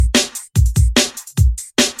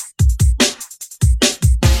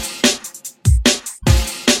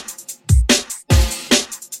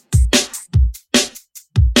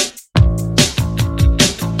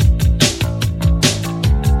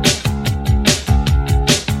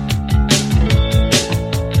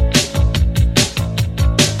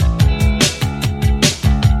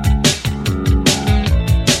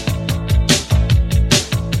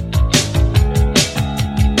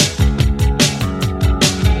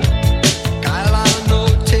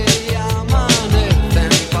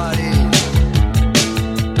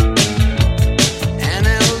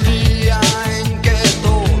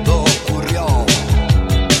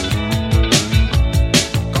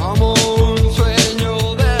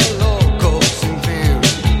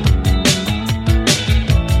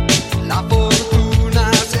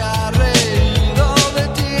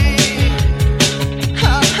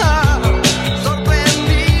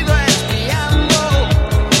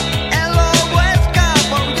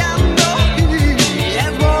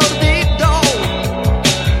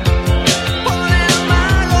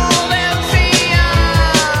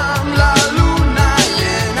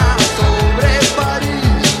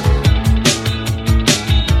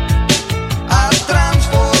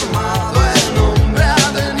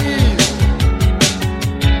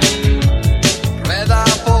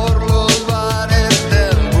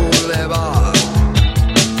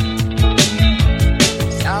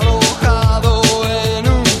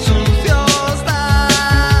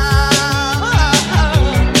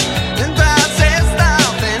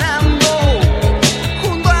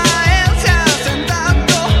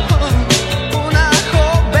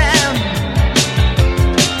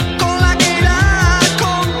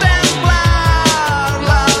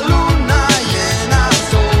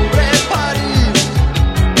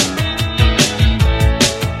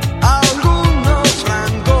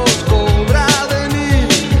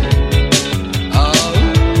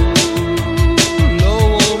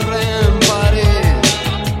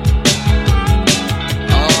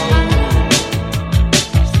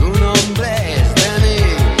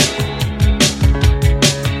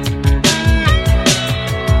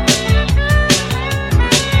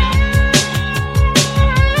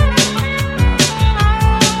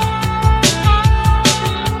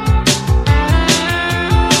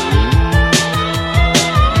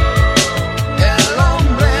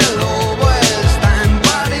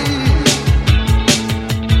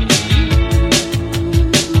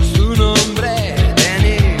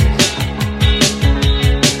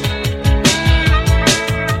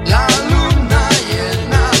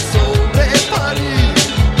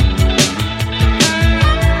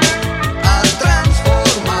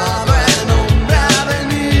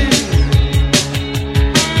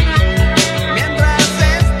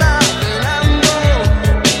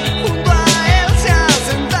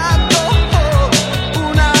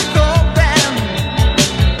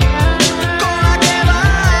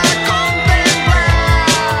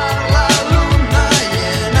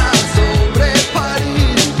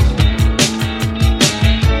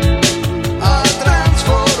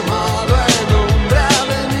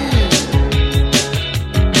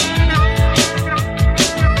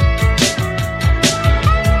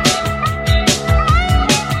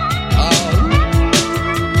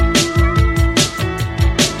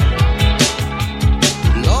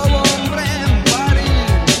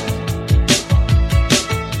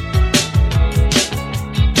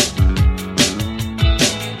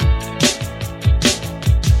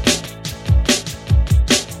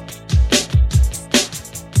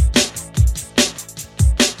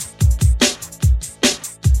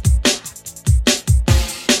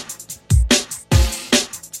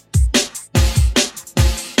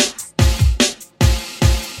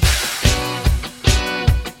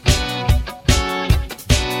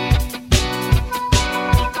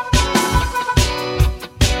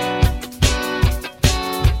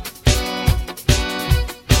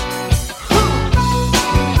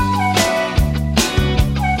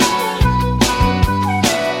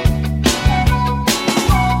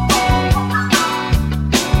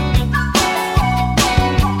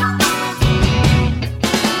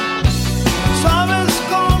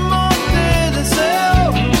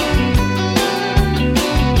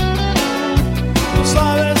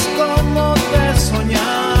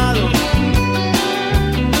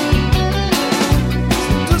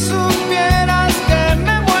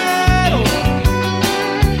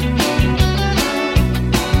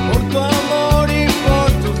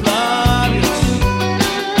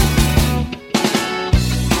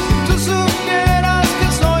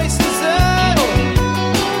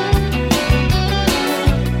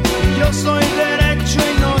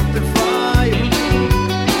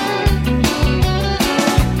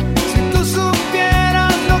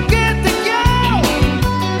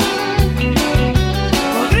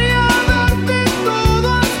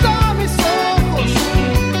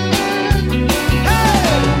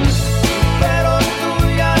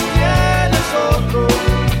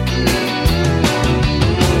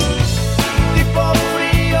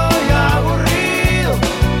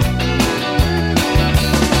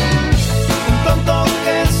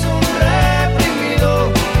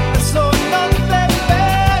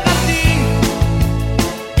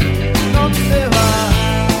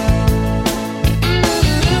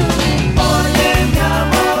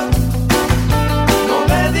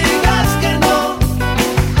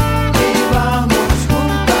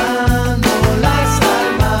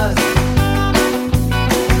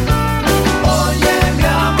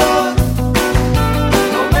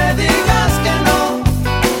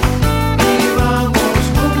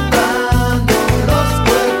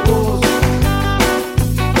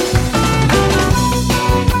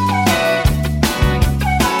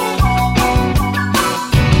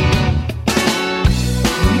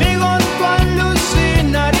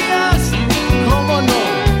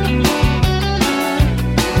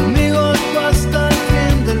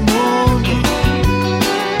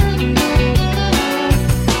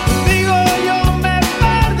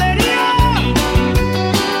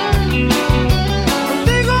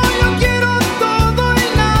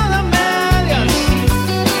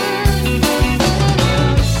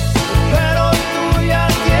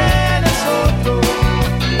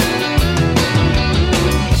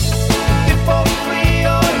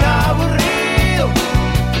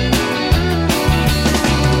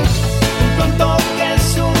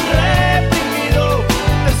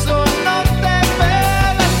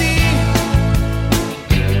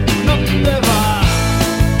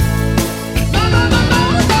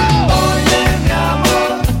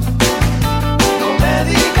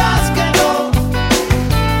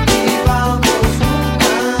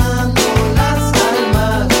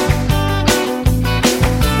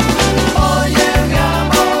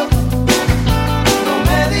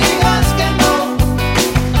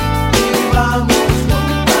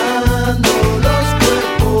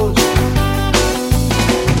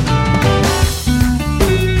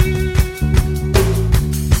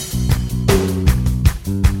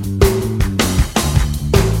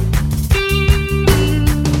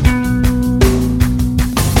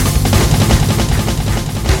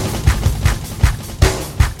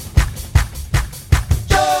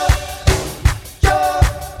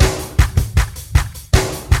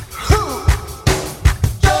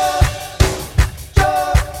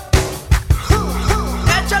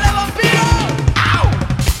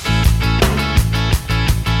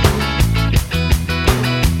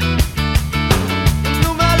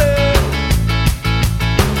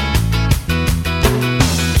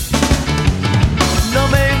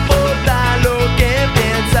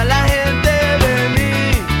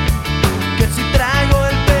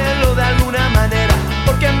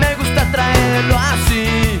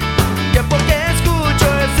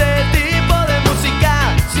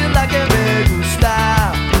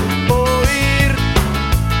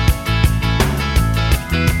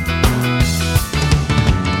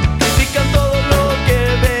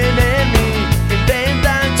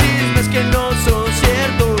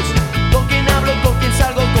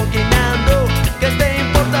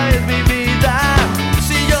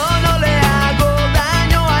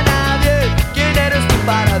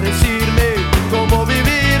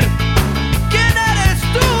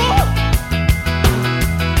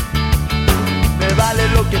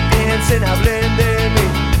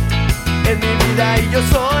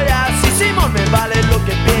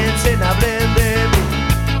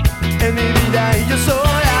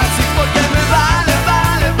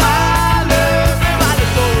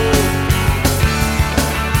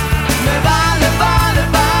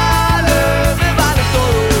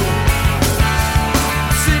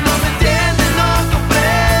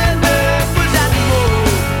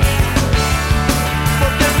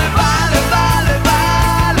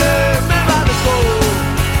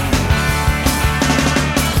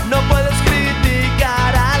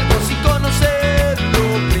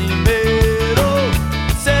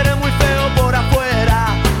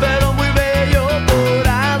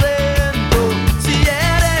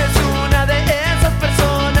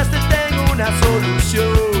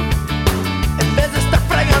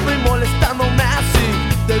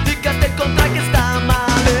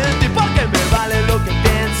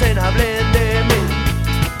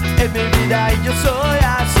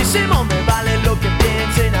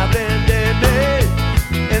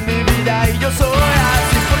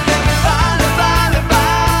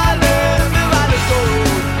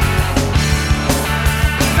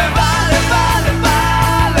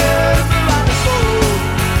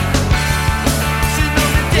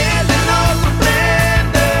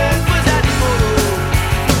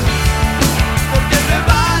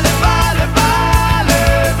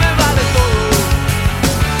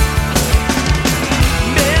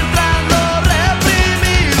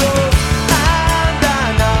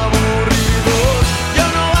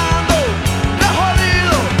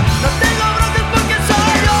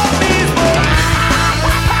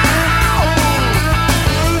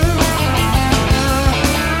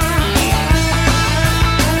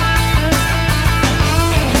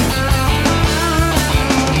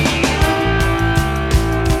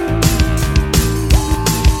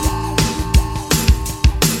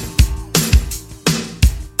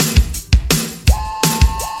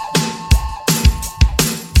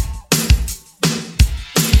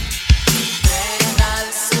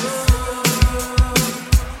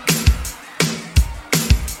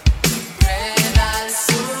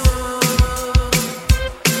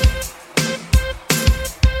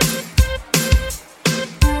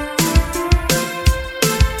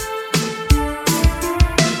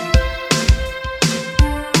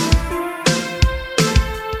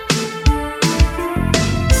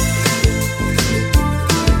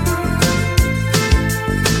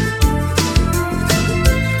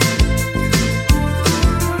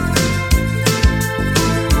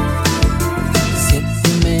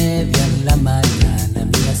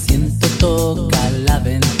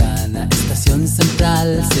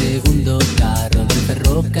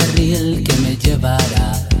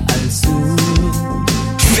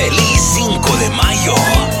¡Feliz 5 de Mayo!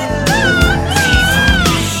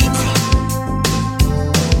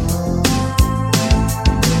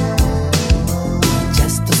 Ya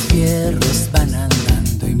estos fierros van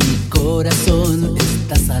andando y mi corazón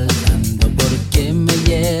está saltando, porque me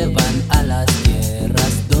llevan a las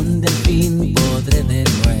tierras donde al fin podré de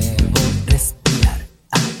nuevo respirar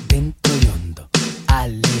adentro y hondo,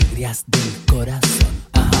 alegrías del corazón.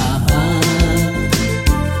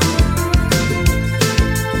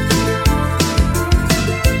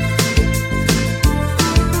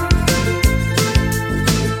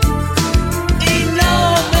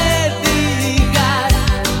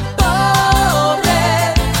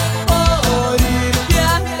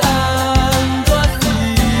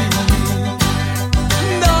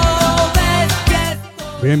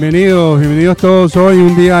 Bienvenidos todos. Hoy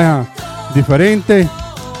un día diferente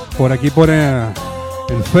por aquí por el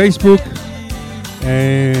Facebook.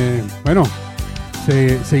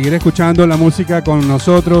 Seguir escuchando la música con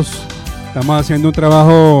nosotros. Estamos haciendo un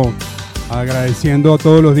trabajo agradeciendo a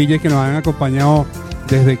todos los DJs que nos han acompañado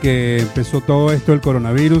desde que empezó todo esto del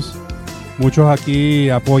coronavirus. Muchos aquí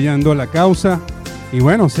apoyando la causa. Y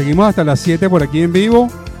bueno, seguimos hasta las 7 por aquí en vivo.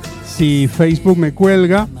 Si Facebook me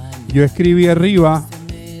cuelga, yo escribí arriba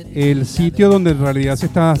el sitio donde en realidad se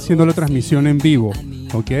está haciendo la transmisión en vivo,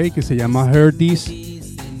 ¿ok? Que se llama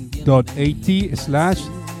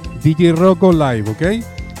heartis.at/DJ Rocco Live, ¿ok?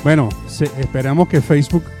 Bueno, esperamos que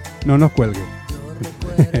Facebook no nos cuelgue.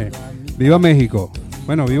 ¡Viva México!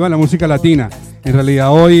 Bueno, viva la música latina. En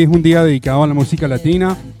realidad hoy es un día dedicado a la música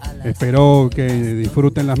latina. Espero que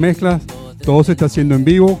disfruten las mezclas. Todo se está haciendo en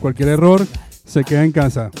vivo. Cualquier error se queda en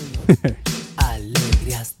casa.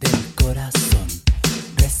 Alegrías del corazón.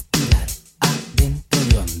 Respirar adentro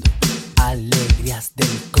y hondo, alegrías del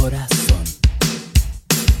corazón.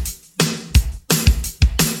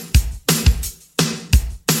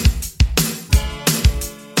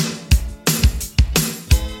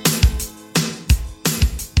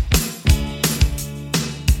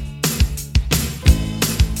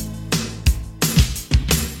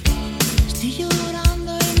 Estoy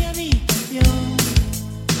llorando en mi habitación.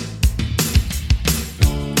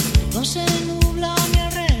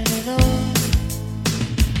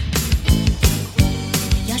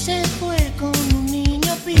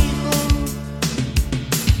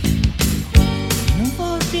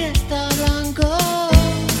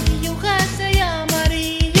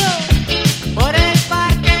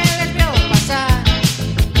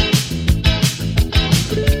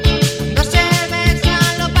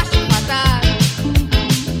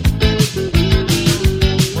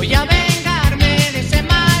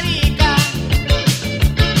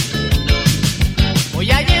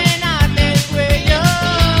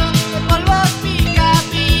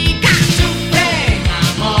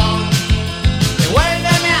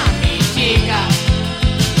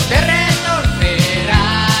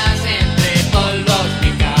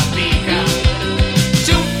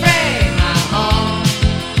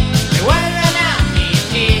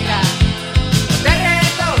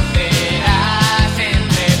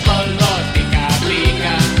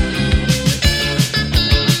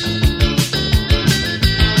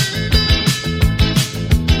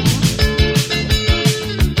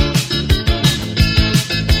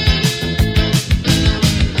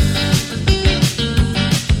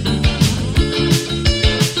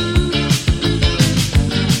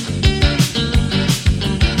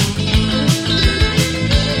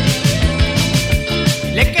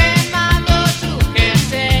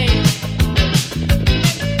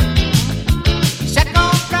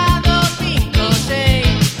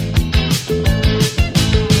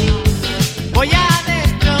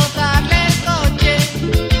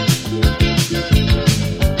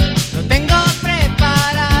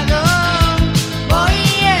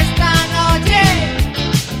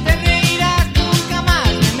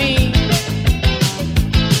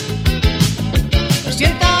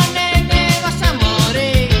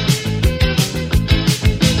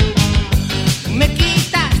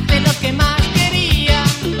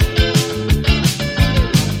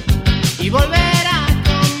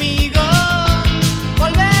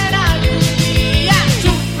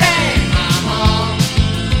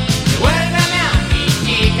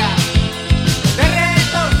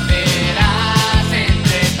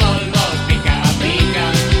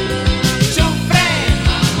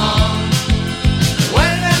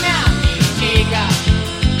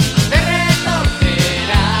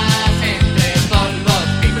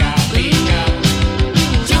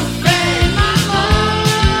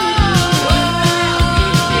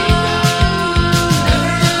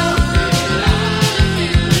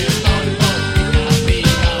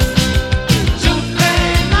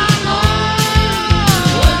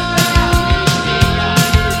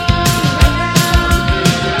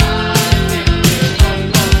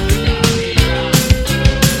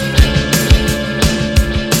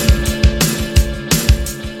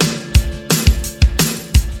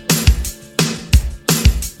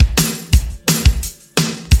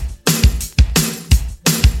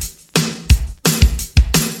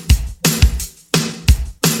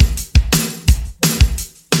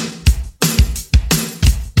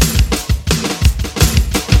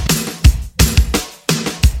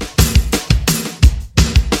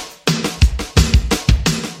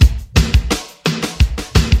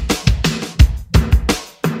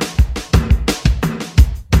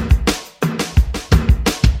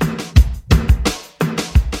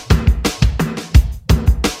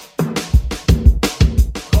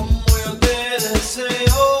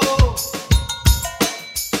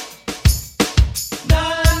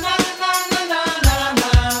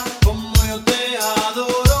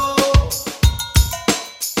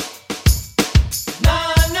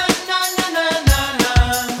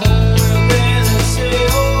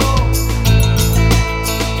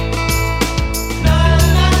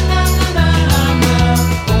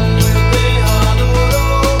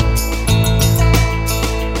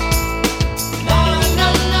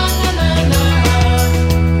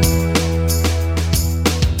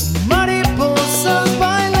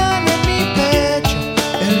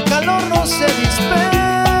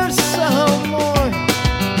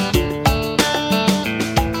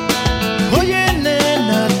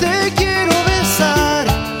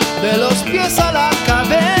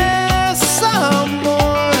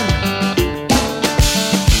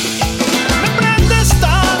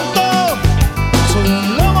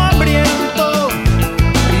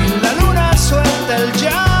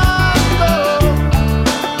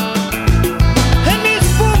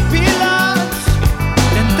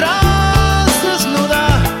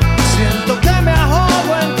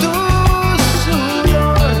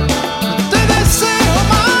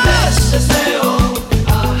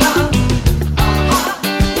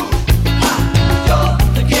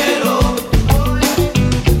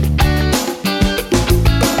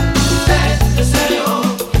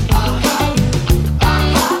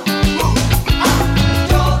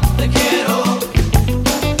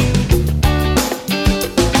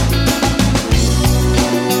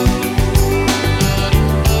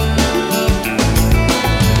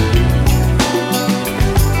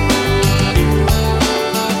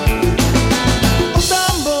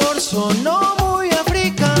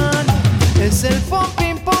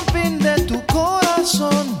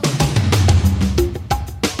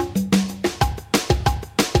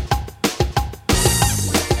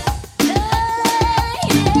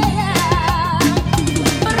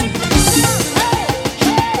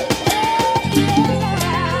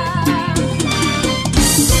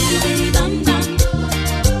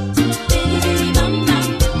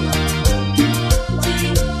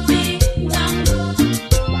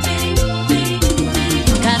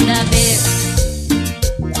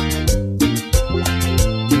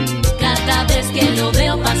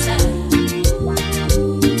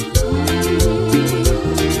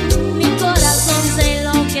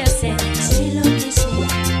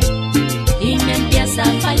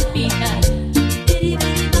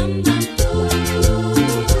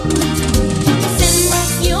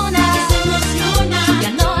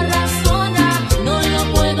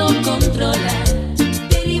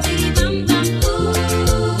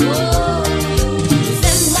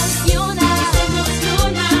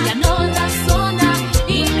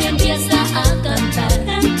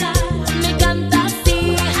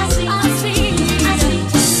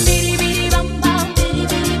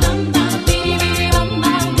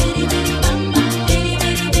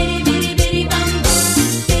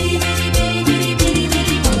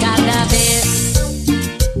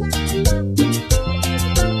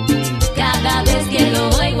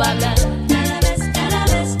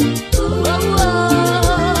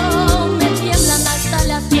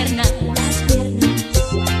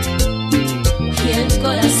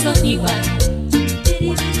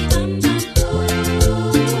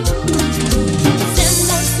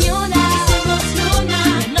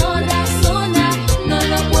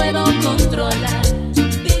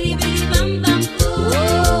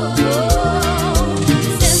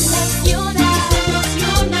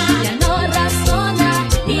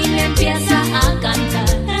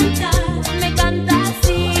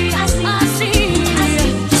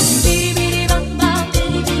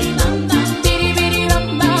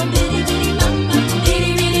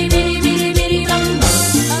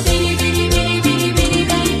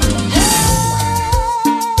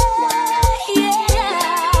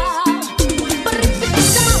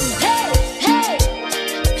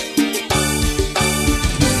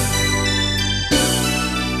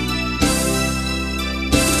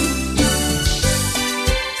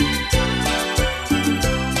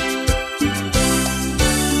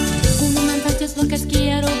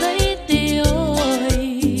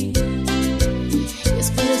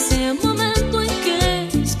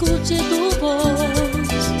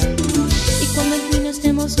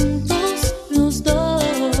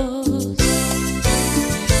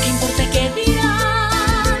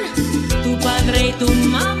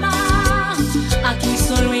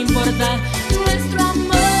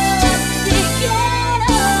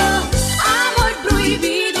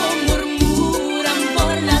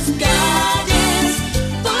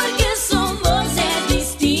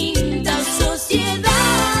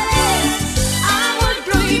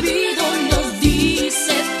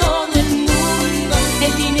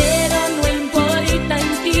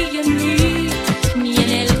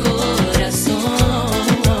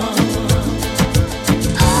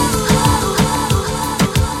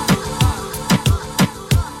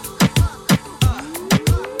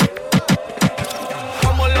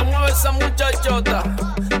 esa muchachota,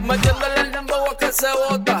 metiéndole el dembow a que se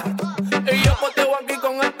bota. Y yo poteo aquí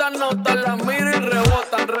con estas notas, las miro y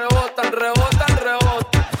rebotan, rebotan, rebotan,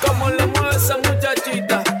 rebotan. Como le mueve esa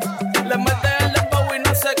muchachita, le mete el dembow y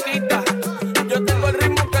no se quita. Yo tengo el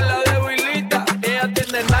ritmo que la debilita. Ella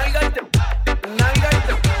tiene nalga y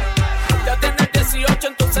ya tiene 18,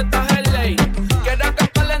 entonces estás en ley. Quiero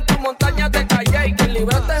acampar en tu montaña de calle y que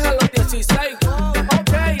libraste a los 16.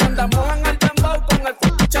 Ok, andamos en el dembow con el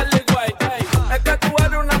Charlie Way. Hey, es que tú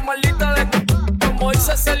eres una maldita de como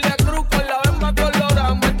dice Celia Cruz con la bemba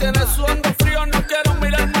colorada. Me tienes sudando frío, no quiero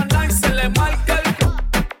mirar más nada y se le marca el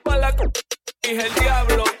para dije el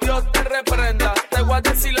diablo, Dios te reprenda. Te voy a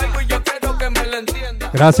decir algo y yo quiero que me lo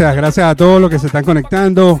entiendas. Gracias a todos los que se están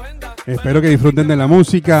conectando. Espero que disfruten de la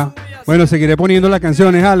música. Bueno, seguiré poniendo las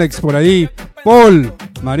canciones, Alex, por ahí. Paul,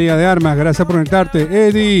 María de Armas, gracias por conectarte.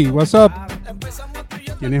 Eddie, what's up?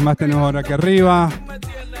 ¿Quiénes más tenemos ahora aquí arriba?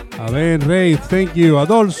 A ver, Rey, thank you.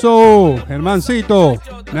 Adolfo, Germancito,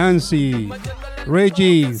 Nancy,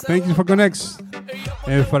 Reggie, thank you for connects.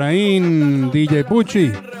 Efraín, DJ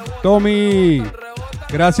Pucci, Tommy,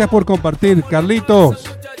 gracias por compartir. Carlitos,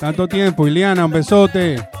 tanto tiempo. Iliana, un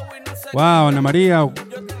besote. Wow, Ana María,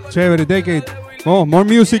 chévere, take it. Oh, more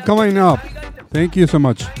music coming up. Thank you so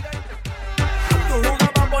much.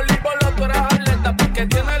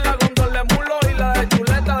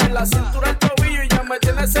 La cintura al tobillo y ya me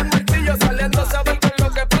tienes el martillo saliendo a saber qué es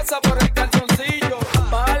lo que pasa por el calzoncillo.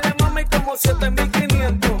 Bájale mami como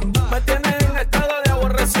 7500. Me tienes en estado de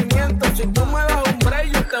aborrecimiento. Si tú me das un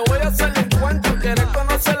break yo te voy a hacer el encuentro. Quieres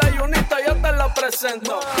conocer la Junita, yo te la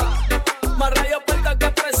presento. Más rayos puerta que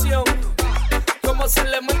presión. Como se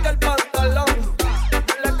le marca el pantalón.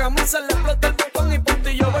 La camisa le explota el botón y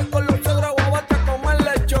puntillo ven con los cedros guabata como el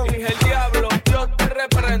lechón. Dije el diablo, Dios te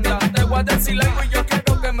reprenda. Te voy a decir algo y yo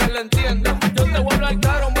quiero que me lo entienda. Yo te voy a hablar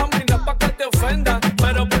claro, mami, no es pa' que te ofenda.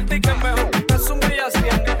 Pero por ti que mejor es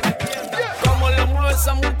humillación. Como le mueve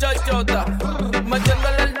esa muchachota,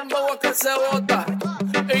 metiéndole el dembow a que se bota.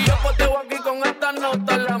 Y yo poteo aquí con estas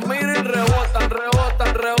notas, las miro y rebotan,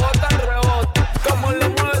 rebotan, rebotan, rebotan. Como le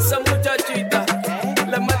mueve esa muchachita,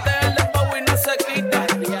 le mete el dembow y no se quita.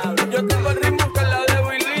 Yo tengo el ritmo que la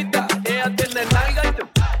debilita. Ella tiene nalga y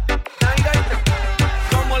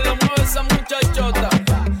como le mueve esa muchachota,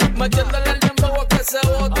 metiéndole el dembow a que se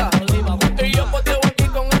bota. Y yo poteo aquí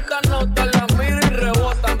con estas notas, las miro y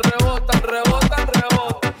rebotan, rebotan, rebotan,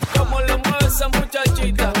 rebotan. Como le mueve esa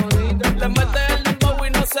muchachita, le mete el dembow y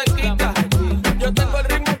no se quita. Yo tengo el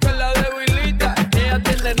ritmo que la debilita. Ella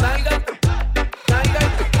tiene nalga.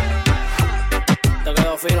 Te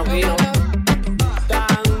quedó fino, fino.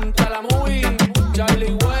 Canta la movie,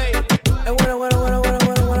 Charlie Way. Es bueno.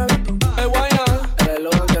 Es guayna. El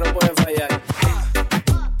eslogan que no puede fallar.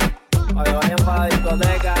 Para que vayan para la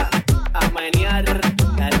discoteca a menear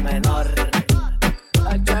el menor.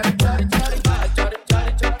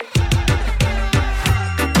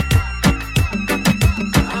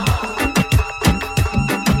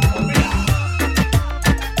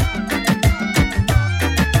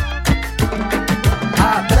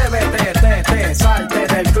 Atrévete, salte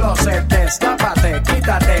del closet, destápate,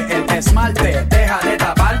 quítate el esmalte, deja de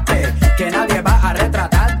taparte, que nadie va a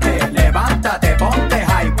retratarte. Levántate, ponte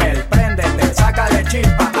hyper, préndete, sácale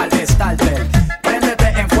chispa al starter. Préndete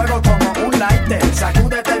en fuego como un lighter,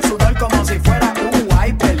 sacúdete el sudor como si fuera un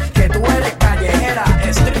wiper. Que tú eres callejera,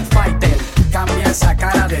 street fighter. Cambia esa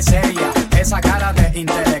cara de seria, esa cara de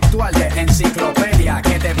intelectual, de enciclopedia.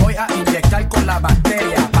 Que te voy a inyectar con la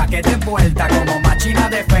bacteria, pa' que te vuelta como machina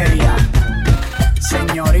de feria.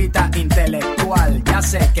 Señorita intelectual, ya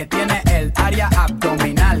sé que tiene el área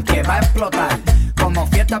abdominal que va a explotar como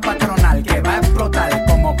fiesta patronal, que va a explotar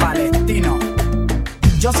como palestino.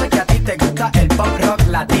 Yo sé que a ti te gusta el pop rock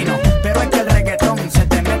latino, pero es que el reggaetón se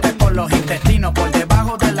te mete por los intestinos, por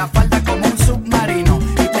debajo de la falda como un submarino,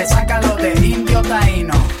 y te saca lo de indio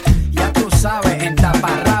taíno. Ya tú sabes, en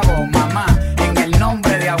taparrabo, mamá, en el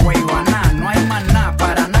nombre de Agüeyuaná, no hay más nada,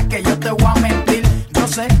 para nada que yo te voy a mentir. Yo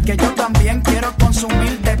sé que yo también quiero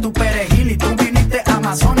consumir de tu perejil, y tú viniste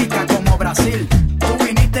amazónica como Brasil. Tú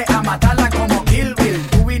viniste a matarla como Kill Bill.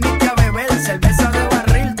 Tú viniste a beber cerveza de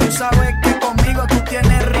barril. Tú sabes que conmigo tú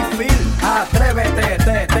tienes refill.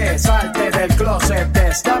 Atrévete, salte del closet,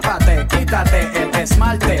 destápate, quítate el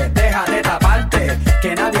esmalte, deja de taparte,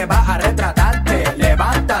 que nadie va a retratarte.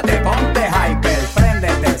 Levántate, ponte hyper,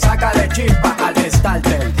 préndete, sácale chispa al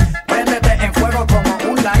starter. Préndete en fuego como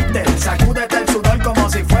un lighter, sacúdete el sudor como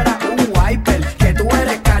si fuera un wiper. Que tú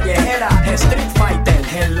eres callejera, street fighter.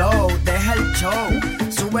 Hello, deja el show,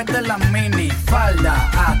 súbete la mini falda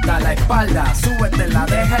hasta la espalda, súbete la,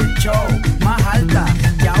 deja el show más alta.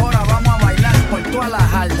 Y ahora vamos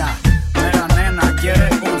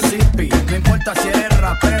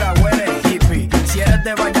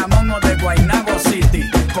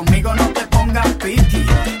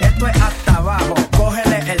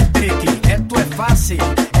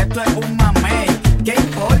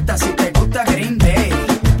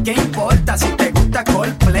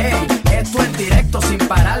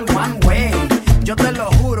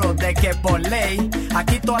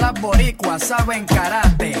Aquí todas las boricuas saben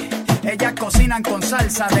karate. Ellas cocinan con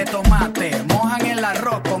salsa de tomate, mojan el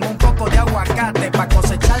arroz con un poco de aguacate pa'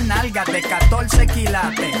 cosechar nalgas de 14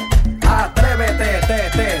 quilates.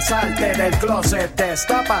 Atrévete, salte del closet,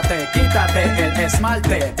 destápate, quítate el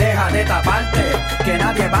esmalte, deja de taparte, que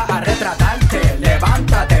nadie va a retratarte.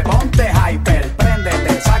 Levántate, ponte hyper,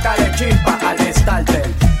 préndete, sácale chispa al starter.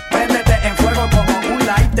 Préndete en fuego como un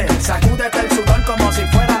lighter, sacúdete el sudor como si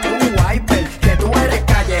fuera un wiper, que tú eres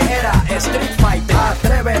callejera, street fighter.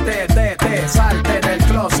 Atrévete, salte del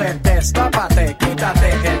closet, destápate,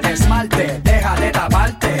 quítate el esmalte, deja de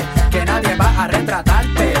taparte, que nadie va a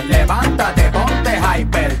retratarte. Levántate, ponte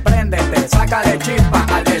hyper, préndete, sácale chispa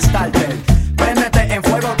al starter. Préndete en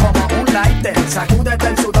fuego como un lighter, sacúdete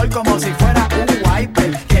el sudor como si fuera un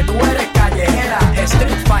wiper, que tú eres callejera,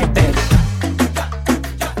 street fighter.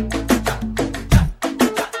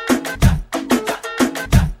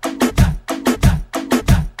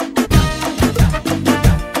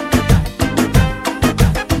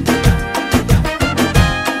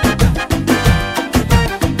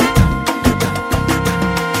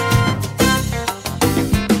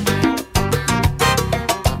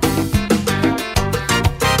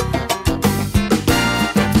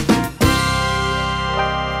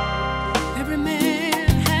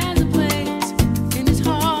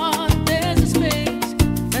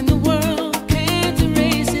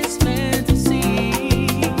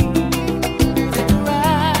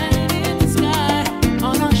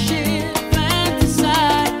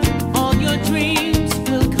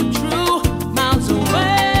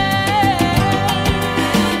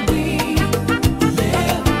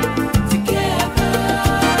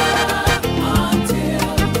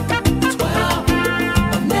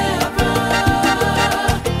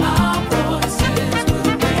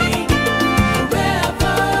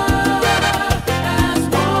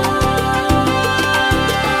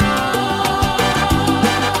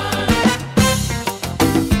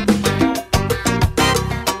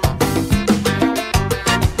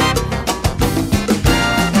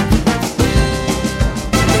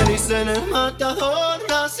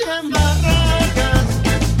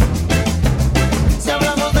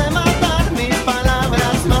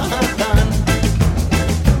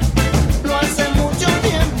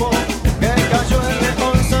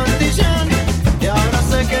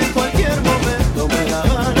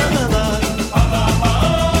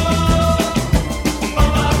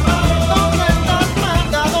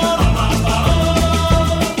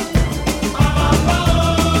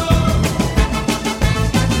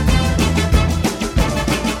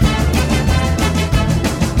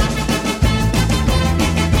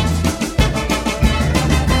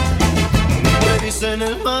 En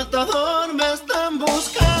el matador me están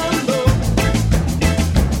buscando.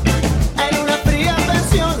 En una fría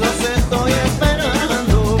pensión los estoy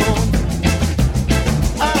esperando.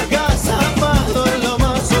 Agazapado en lo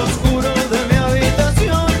más oscuro de mi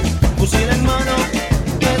habitación, fusil en mano,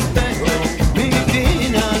 espero mi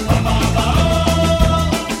final.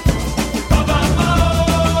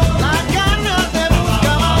 La cana te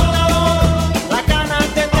busca matador, la cana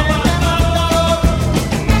te tiene matador.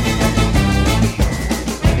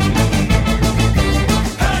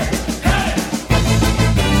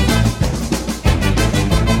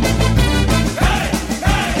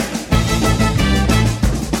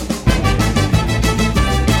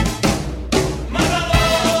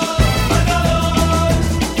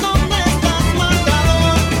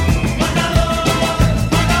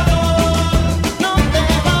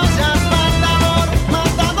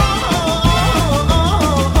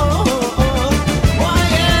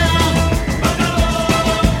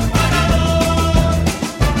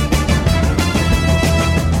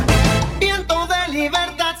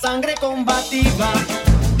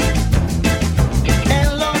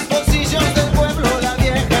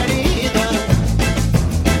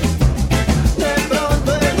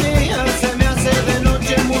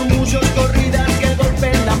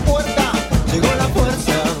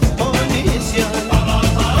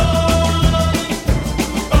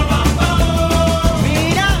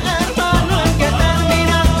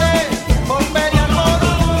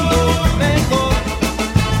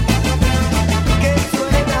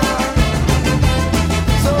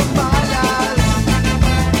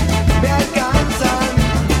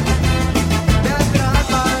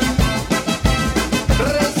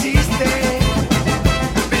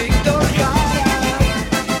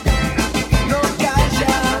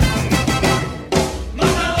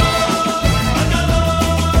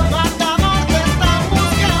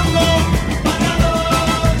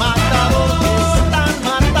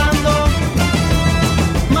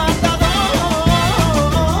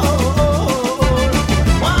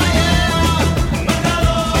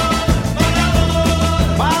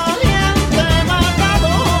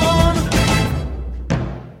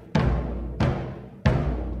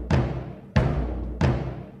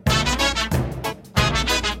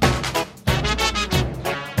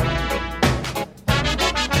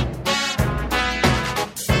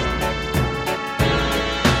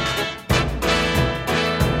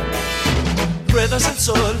 pierdas el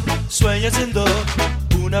sol, sueñas siendo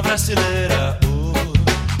una brasilera, oh,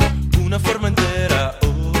 una forma entera,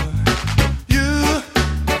 oh. You.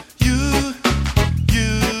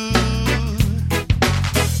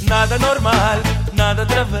 Nada normal, nada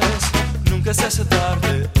otra vez, nunca se hace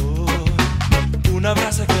tarde, oh, una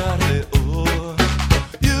brasa que arde, oh.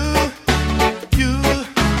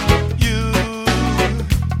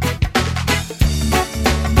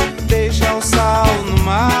 Deixa o sal no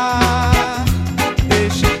mar,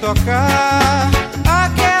 deixa tocar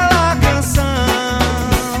aquela canção.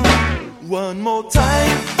 One more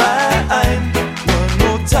time, one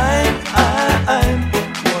more time,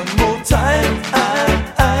 one more time, one more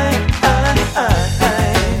time,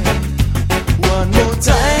 one more time, one more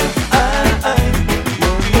time.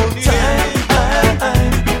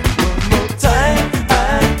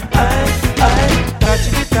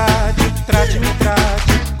 Trate-me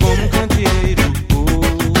como um candeeiro,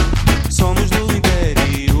 oh, somos do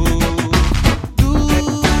interior do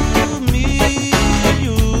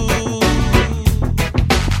milho.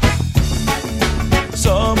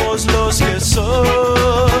 Somos los que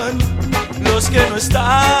son, los que no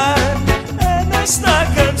están en esta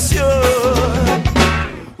canción.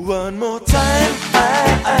 One more time,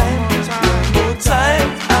 one more time,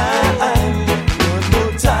 one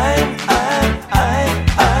more time,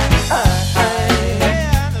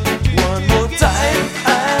 one more time, one more time,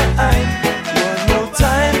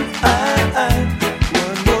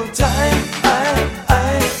 one more time.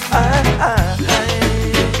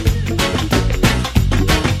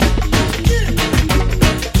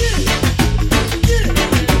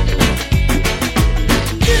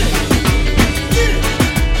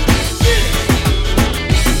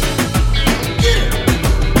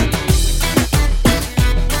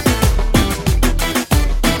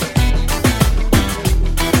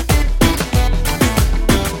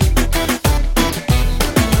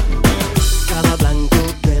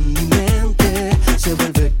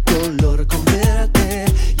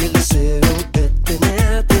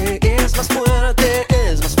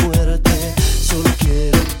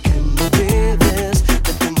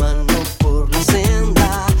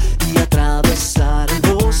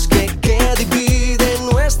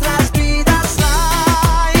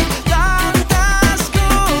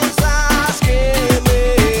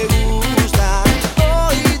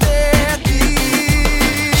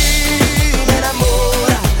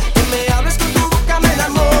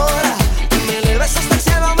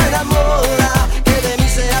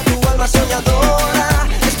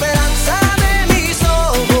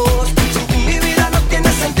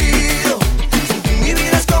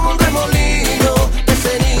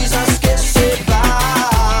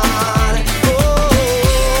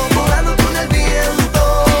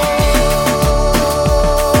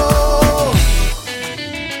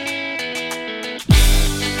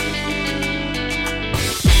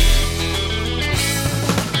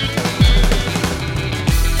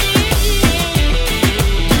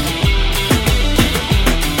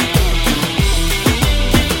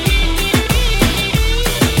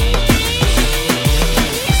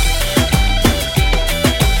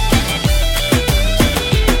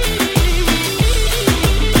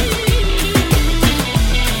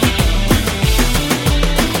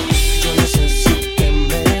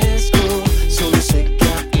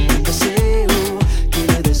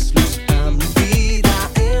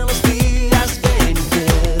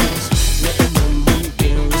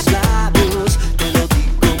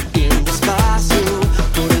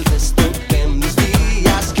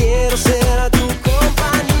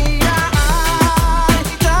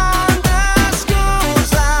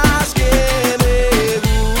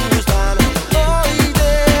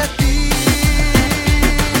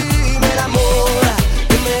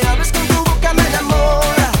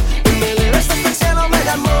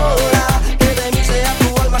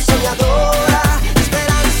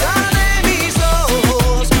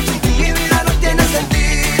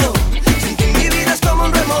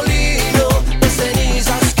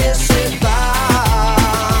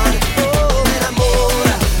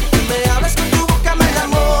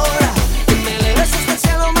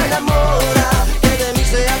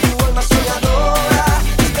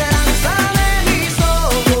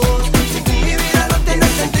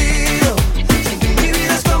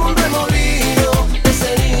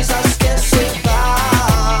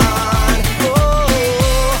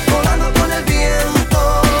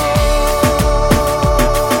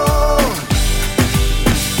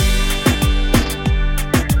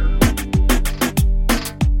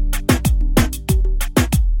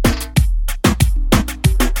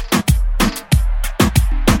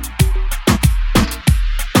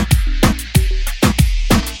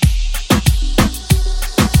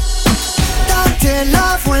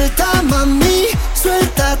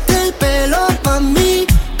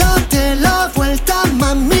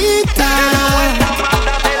 mamita.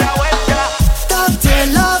 Date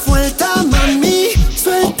la vuelta, mami.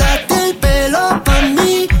 Suéltate el pelo pa'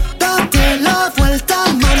 mí. Date la vuelta,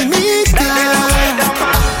 mamita.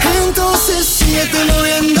 Entonces síguete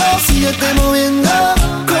moviendo.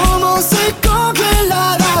 Como se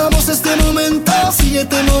congelará este momento,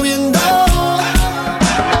 síguete moviendo.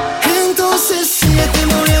 Entonces síguete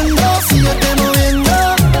moviendo.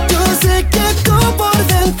 Yo sé que tú por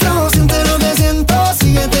dentro sientes lo que siento,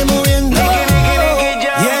 síguete moviendo.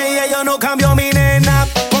 Yeah, yo no cambio mi nena,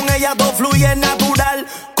 con ella todo fluye natural,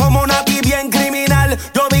 como Nati bien criminal.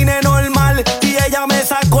 Yo vine normal y ella me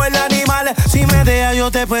sacó el animal. Si me deja yo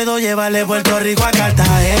te puedo llevar de Puerto Rico a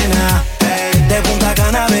Cartagena, hey, de Punta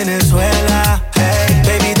Cana a Venezuela, hey,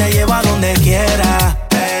 baby te llevo a donde quiera,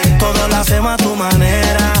 hey, todo lo hacemos a tu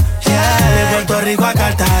manera, yeah, de Puerto Rico a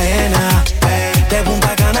Cartagena, hey, de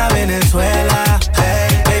Punta Cana a Venezuela,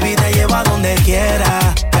 hey, baby te llevo a donde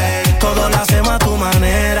quiera, hey, todo lo hacemos a tu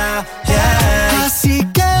manera, yeah. Así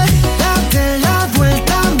que date la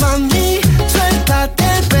vuelta, mami.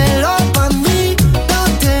 Suéltate el pelo pa' mí.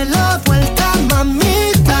 Date la vuelta,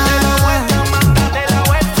 mamita.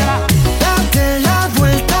 Date la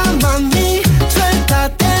vuelta, mami.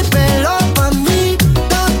 Suéltate el pelo pa' mí.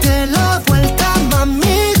 Date la vuelta,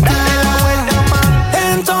 mamita.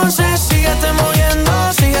 Entonces síguete moviendo.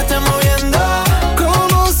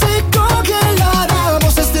 Como se congelará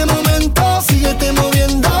este momento, síguete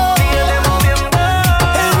moviendo.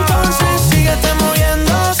 Entonces síguete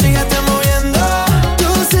moviendo.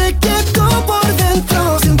 Yo sé que tú por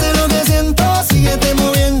dentro sientes lo que siento, síguete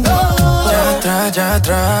moviendo. Ya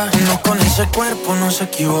atrás, uno con ese cuerpo no se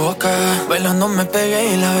equivoca. Bailando me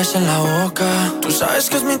pegué y la besé en la boca. Tú sabes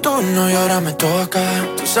que es mi turno y ahora me toca.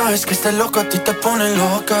 Tú sabes que este loco a ti te pone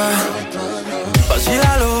loca.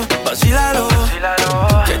 Vacílalo,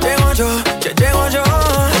 que llego yo.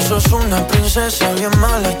 Tú sos una princesa bien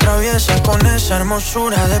mala, traviesa, con esa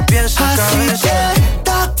hermosura de pies a Así cabeza. que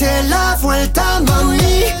date la vuelta,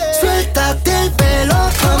 mami. Suéltate el pelo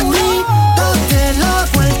pa' mí. Date la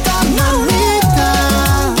vuelta, mamita.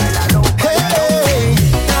 Hey.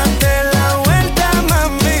 Date la vuelta,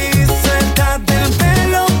 mami. Suéltate el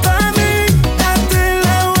pelo pa' mí. Date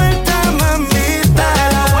la vuelta, mamita.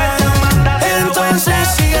 Entonces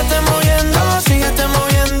síguete moviendo.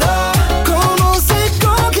 Como se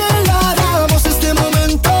congelará este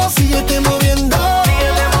momento, síguete moviendo.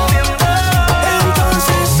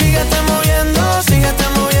 Entonces síguete moviendo.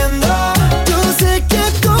 Yo sé que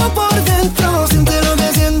tú por dentro sientes lo que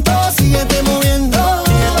siento, síguete moviendo.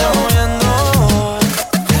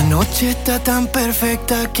 La noche está tan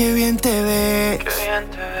perfecta, que bien te ves.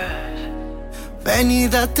 Ven y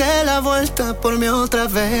date la vuelta por mí otra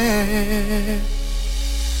vez.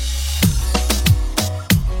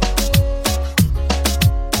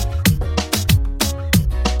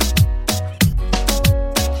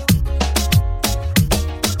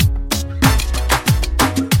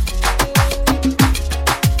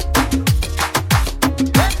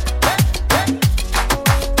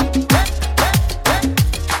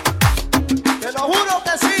 Te lo juro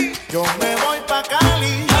que sí, yo me voy pa'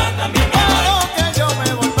 Cali. Yo también me voy. Que yo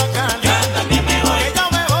me voy pa' Cali. Yo también me voy. Que yo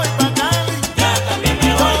me voy pa' Cali. Yo también me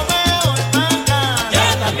voy. Yo me voy pa' Cali. Yo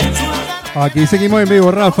también me voy. Aquí seguimos en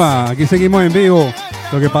vivo, Rafa. Aquí seguimos en vivo.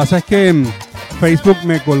 Lo que pasa es que Facebook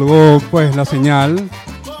me colgó pues la señal.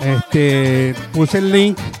 Puse el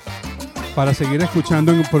link para seguir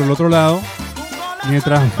escuchando por el otro lado.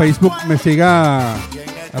 Mientras Facebook me siga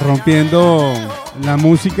rompiendo la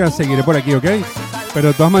música, seguiré por aquí, ¿ok? Pero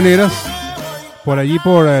de todas maneras, por allí,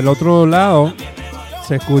 por el otro lado,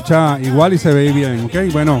 se escucha igual y se ve bien,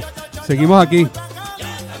 ¿ok? Bueno, seguimos aquí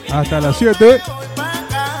hasta las 7.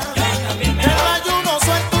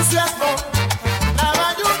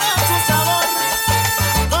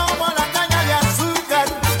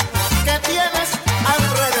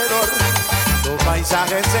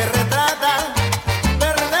 Se retrata,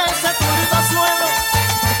 perderse tu suelo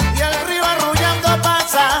y el río arrullando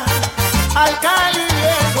pasa al Cali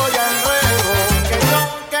viejo y al ruego.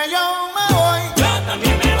 Que yo me voy. Yo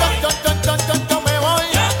también me voy. Yo me voy.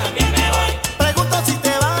 Yo también me voy. Pregunto si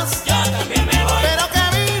te vas. Yo también me voy. Pero que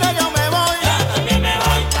mira, yo me voy. Yo también me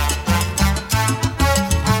voy.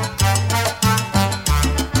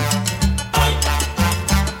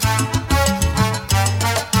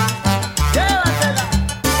 Llévatela.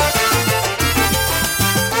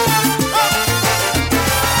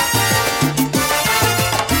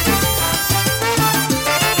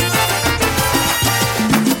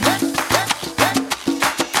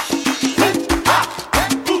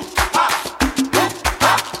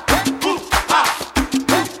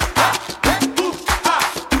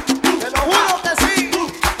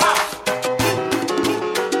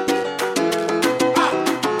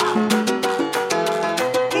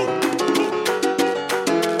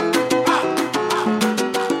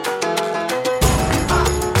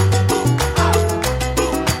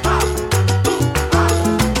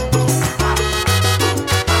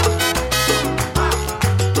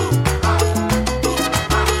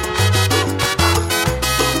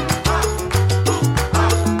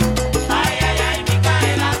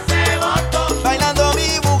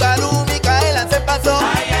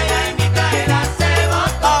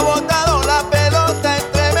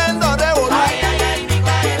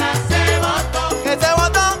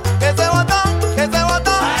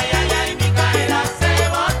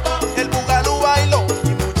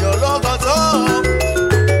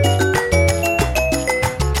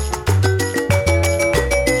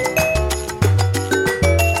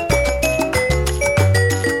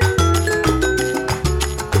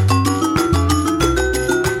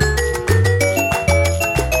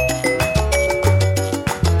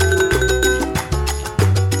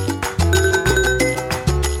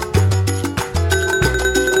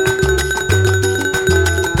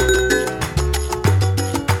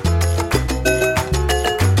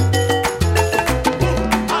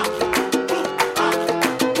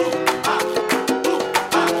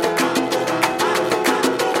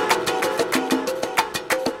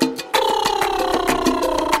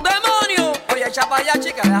 echa pa' allá,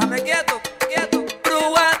 chica, déjame quieto, quieto.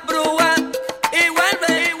 Brúa, brúa, y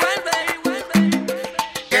vuelve, y vuelve, y vuelve.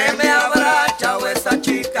 Que me habrá echado esa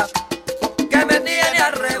chica, que me tiene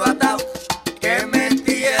arrebatado, que me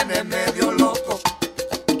tiene medio loco,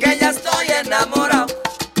 que ya estoy enamorado.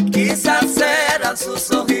 Quizás serán sus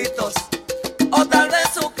ojitos, o tal vez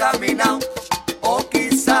su caminado, o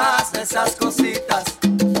quizás esas cositas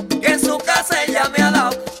que en su casa ella me ha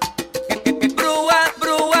dado. Brúa,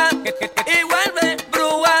 brúa, y vuelve,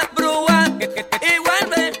 brúa, brúa, y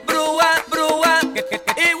vuelve, brúa, brúa,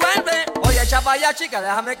 y vuelve. Oye, echa pa' allá, chica,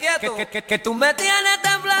 déjame quieto, que tú me tienes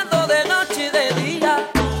temblando de noche y de día.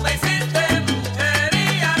 Tú me hiciste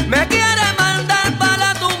brujería, me quieres mandar pa'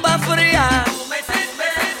 la tumba fría. Tú me hiciste.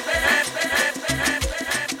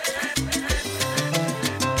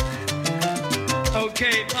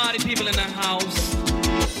 Okay, party people in the house.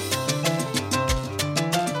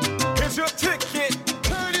 Here's your ticket.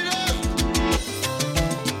 Turn it up.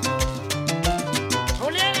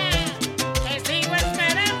 Juliana, te sigo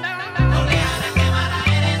esperando. Juliana, qué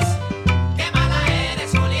mala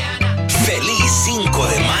eres, Juliana. Feliz 5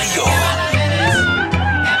 de mayo.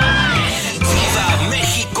 ¡Viva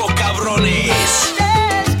México, cabrones! Te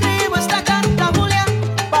escribo esta carta, Julia,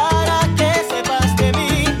 para que sepas de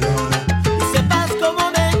mí y sepas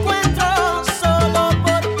cómo me encuentro solo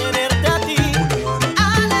por tenerte a ti.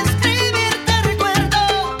 Al escribirte recuerdo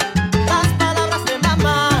las palabras de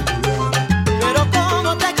mamá, pero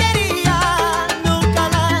como te quería nunca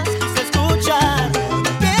las quise escuchar.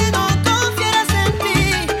 Que no confieras en mí,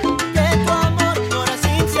 que tu amor no era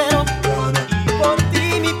sincero, y por ti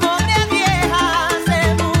mi pobre vieja se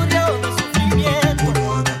murió de sufrimiento.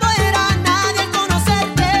 No era nadie al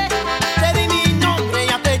conocerte, te di mi nombre y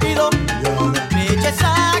apellido,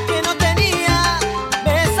 belleza que no tenía,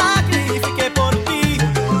 me sacrifiqué por ti,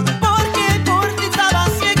 porque por ti estaba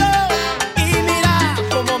ciego, y mira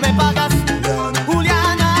cómo me pagas.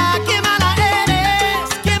 Juliana, qué mala eres,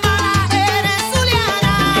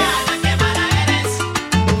 Juliana. Qué mala eres,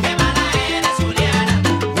 Juliana.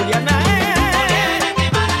 Juliana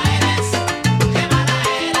Qué mala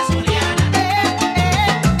eres, Juliana.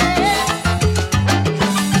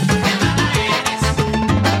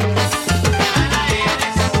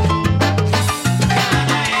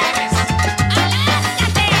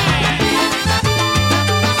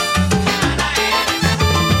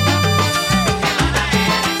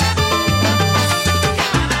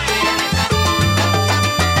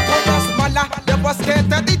 Todas malas, después que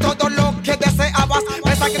te di todo lo que deseabas,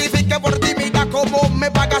 me sacrifiqué por ti, mira cómo me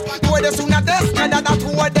pagas. Tú eres una descarada,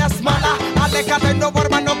 tú eres mala. Aléjate, no,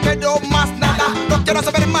 porfa, no quiero más nada. No quiero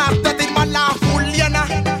saber más de ti, mala Juliana.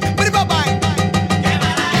 Bye, bye, bye.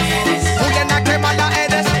 Juliana, qué mala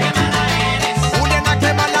eres. Juliana,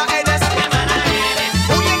 qué mala eres.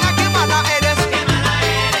 Juliana, qué mala eres.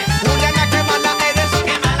 Juliana, qué mala eres.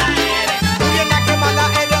 Juliana, qué mala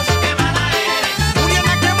eres.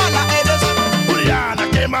 Juliana, qué mala eres. Juliana,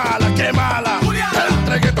 qué mala, qué mala. Te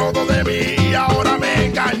entregué todo de mí y ahora me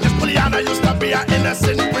engañas. Juliana used to be an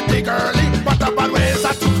innocent, pretty girly, but the bad ways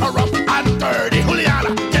I took her up and dirty. Juliana,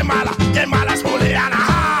 qué mala es Juliana.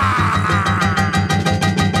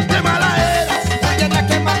 Qué mala eres. Juliana,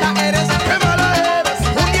 qué mala eres. Qué mala eres.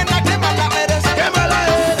 Juliana, qué mala eres. Qué mala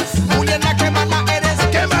eres. Juliana, qué mala eres.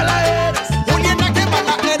 Qué mala eres. Juliana, qué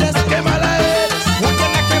mala eres. Qué mala eres.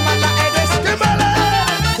 Juliana, qué mala eres. Qué mala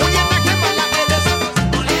eres. Juliana, qué mala eres.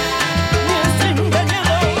 me has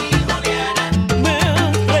engañado, me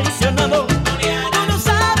has traicionado. Tú no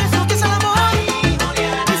sabes lo que es el amor,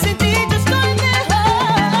 y sin ti yo estoy mejor.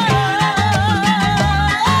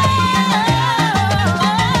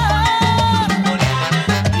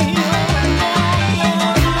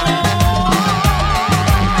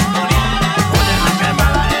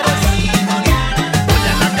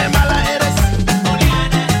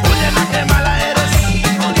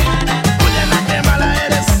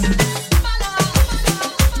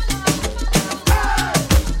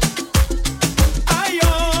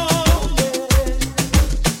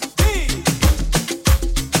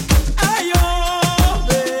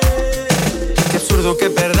 Qué absurdo que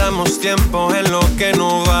perdamos tiempo en lo que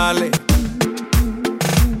no vale.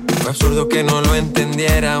 Qué absurdo que no lo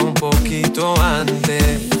entendiera un poquito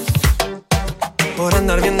antes. Por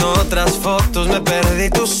andar viendo otras fotos me perdí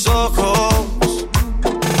tus ojos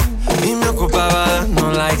y me ocupaba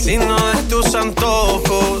dando likes y no de tus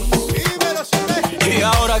antojos. Y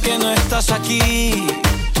ahora que no estás aquí,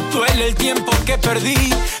 duele el tiempo que perdí.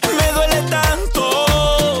 Me duele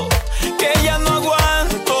tanto que ya no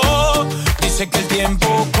aguanto. Dice que el tiempo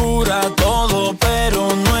cura todo,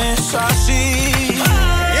 pero no es así.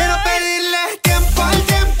 Quiero pedirle tiempo al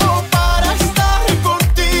tiempo para estar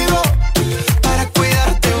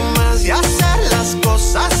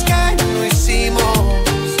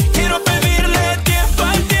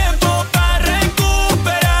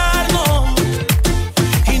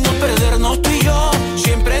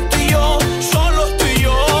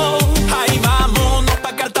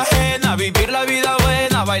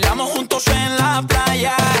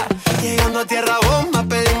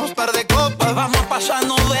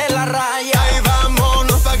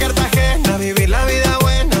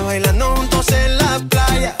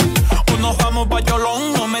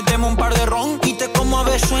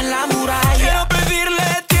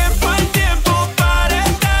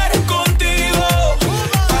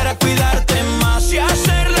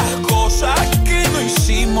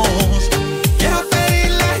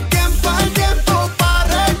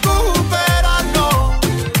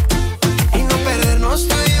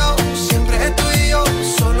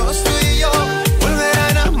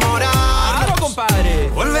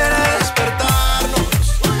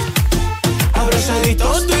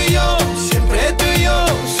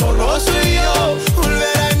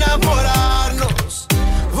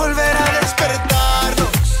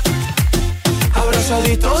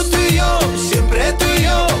solitos tú y yo, siempre tú y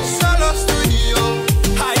yo, solos tú y yo.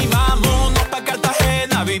 Ahí vámonos pa'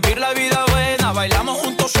 Cartagena, vivir la vida buena, bailamos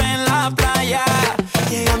juntos en la playa.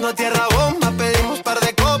 Llegando a tierra bomba, pedimos par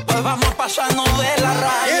de copas, vamos a pasarnos de la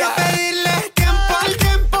raya. Quiero pedirle tiempo al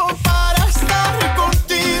tiempo para estar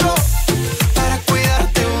contigo, para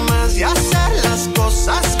cuidarte más y hacer las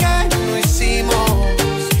cosas que no hicimos.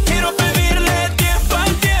 Quiero pedirle tiempo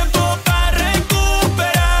al tiempo para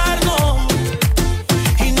recuperarnos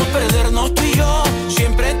y no perdernos tú y yo,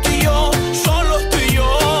 siempre tú y yo, solos tú y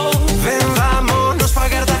yo. Ven, vámonos pa'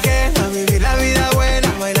 Cartagena, vivir la vida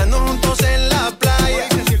buena, bailando juntos en la playa.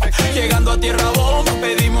 Llegando a tierra bomba,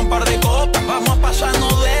 pedimos un par de copas, vamos a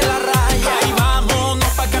pasarnos de la raya. Y vámonos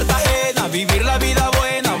pa' Cartagena, vivir la vida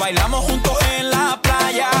buena, bailamos juntos en la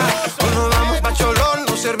playa. O nos vamos pa' Cholón,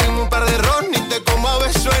 nos servimos un par de ron y te como a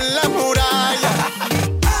beso en la muralla.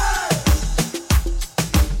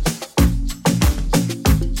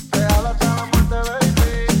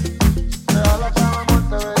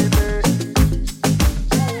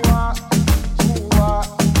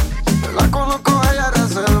 La conozco, ella es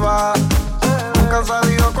reservada, nunca ha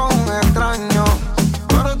salido con un extraño,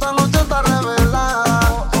 pero esta noche está revelada,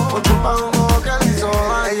 por culpa de un ojo que le hizo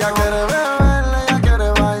daño. Ella quiere beber, ella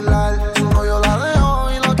quiere bailar, su novio la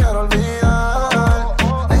dejó y lo quiere olvidar.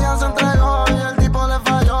 Ella se entregó y el tipo le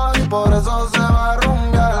falló y por eso se va a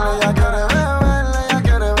rumbear. Ella quiere beber, ella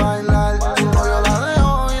quiere bailar, su novio la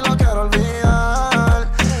dejó y lo quiere olvidar.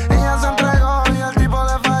 Ella se entregó y el tipo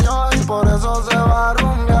le falló y por eso se va a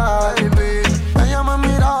rumbear. Ella me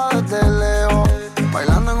miraba desde lejos,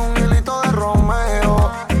 bailando en un hilito de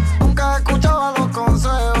Romeo. Nunca escuchaba los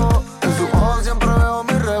consejos, en su ojos siempre veo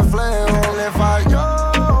mi reflejo. Le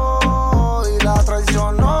falló y la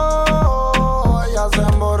traicionó, ella se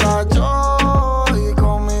emborrachó y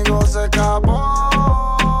conmigo se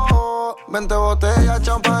escapó. 20 botellas,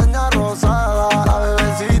 champaña rosada, la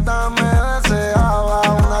bebecita me deseaba.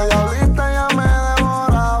 Una diablita ya me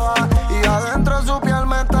devoraba y adentro de su piel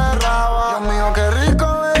me enterraba. Dios mío, qué rico,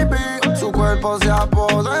 baby, su cuerpo se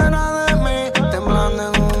apodera de mí,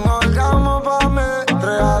 temblando en un orgasmo pa' mí,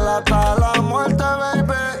 real hasta la muerte,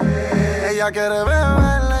 baby. Ella quiere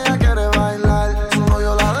beber, ella quiere bailar, su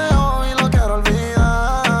novio la dejó y lo quiere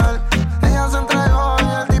olvidar. Ella se entregó y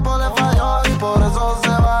el tipo le falló y por eso se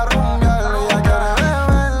va a rumbear. Ella quiere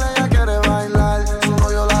beber, ella quiere bailar, su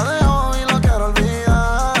novio la dejó y lo quiere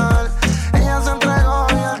olvidar. Ella se entregó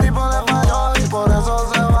y el tipo le falló y por eso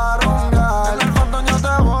se va a rumbear. En el fondo yo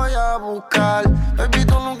te voy a buscar, baby,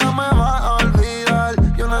 tú nunca me vas a olvidar.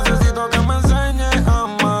 Yo necesito que me enseñes a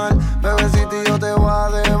amar, bebecita, y yo te voy a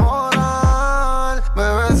devorar.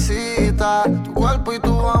 Bebecita, tu cuerpo y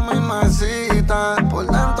tu a mí me citan, por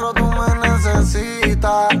dentro tú me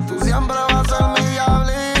necesitas. Tú siempre vas a ser mi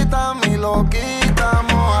diablita, mi loquita,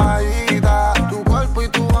 mojadita. Tu cuerpo y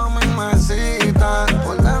tu a mí me citan,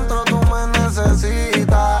 por dentro tú me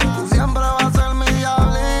necesitas. Tú siempre vas a ser mi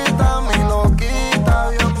diablita, mi loquita,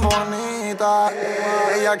 bien bonita.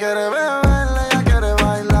 Ella quiere beber, ella quiere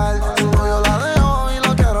bailar, su novio la dejó y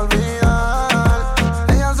lo quiere olvidar.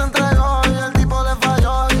 Ella se entregó y el tipo le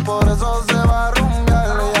falló y por eso se va a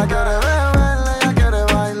rumbear. Ella quiere beber, ella quiere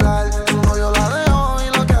bailar, su novio la dejó y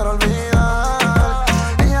lo quiere olvidar.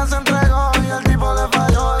 Ella se entregó y el tipo le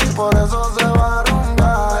falló y por eso se va a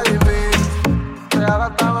rumbear, baby. Real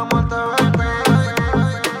hasta la muerte, baby.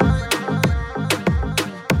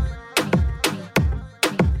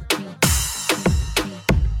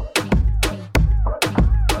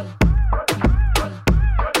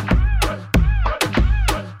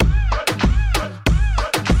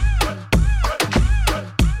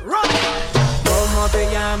 ¿Cómo te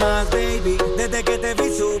llamas, baby? Desde que te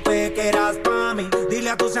vi supe que eras pa' mí.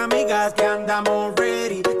 Dile a tus amigas que andamos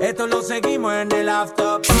ready. Esto lo seguimos en el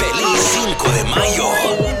after. ¡Feliz 5 de mayo!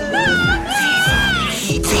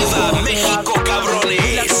 ¡Viva México, cabrones!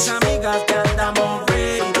 Dile a tus amigas que andamos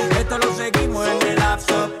ready. Esto lo seguimos en el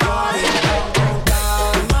after party. Con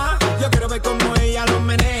calma, yo quiero ver cómo ella lo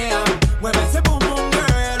menea. Mueve ese boom boom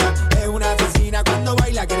girl. Es una asesina cuando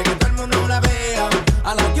baila, quiere que todo el mundo la vea.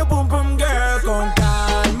 I like your boom boom girl. Con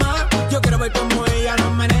calma, yo quiero ver cómo ella lo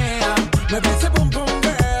menea. Mueve ese boom boom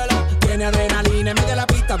girl. Tiene adrenalina, mete la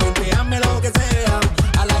pista, venteame lo que sea.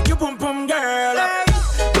 I like your boom boom girl. Hey,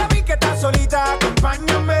 ya vi que estás solita,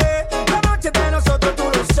 acompáñame. La noche de nosotros tú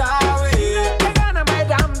lo sabes. Que gana me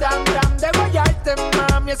dam dam dam de guayarte,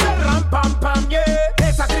 mami. Ese ram pam pam, yeah.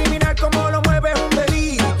 Esa criminal como lo mueve es un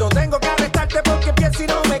delito. Tengo que arrestarte porque empiezo y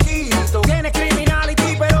no me quito. Tienes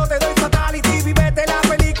criminality, pero te doy fatality. Vivete la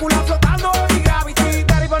película flotando en gravity.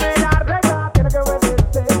 Dale y poner la regla, tiene que obedece.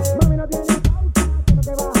 Mami no tiene pausa, tiene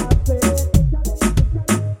que bajarse.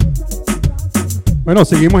 Bueno,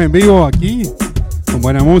 seguimos en vivo aquí con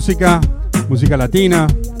buena música, música latina,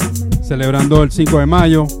 celebrando el 5 de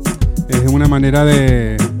mayo. Es una manera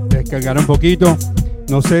de descargar un poquito.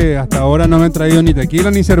 No sé, hasta ahora no me han traído ni tequila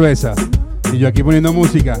ni cerveza. Y yo aquí poniendo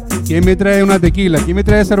música. ¿Quién me trae una tequila? ¿Quién me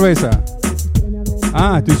trae cerveza?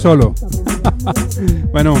 Ah, estoy solo.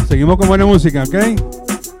 Bueno, seguimos con buena música, ¿ok?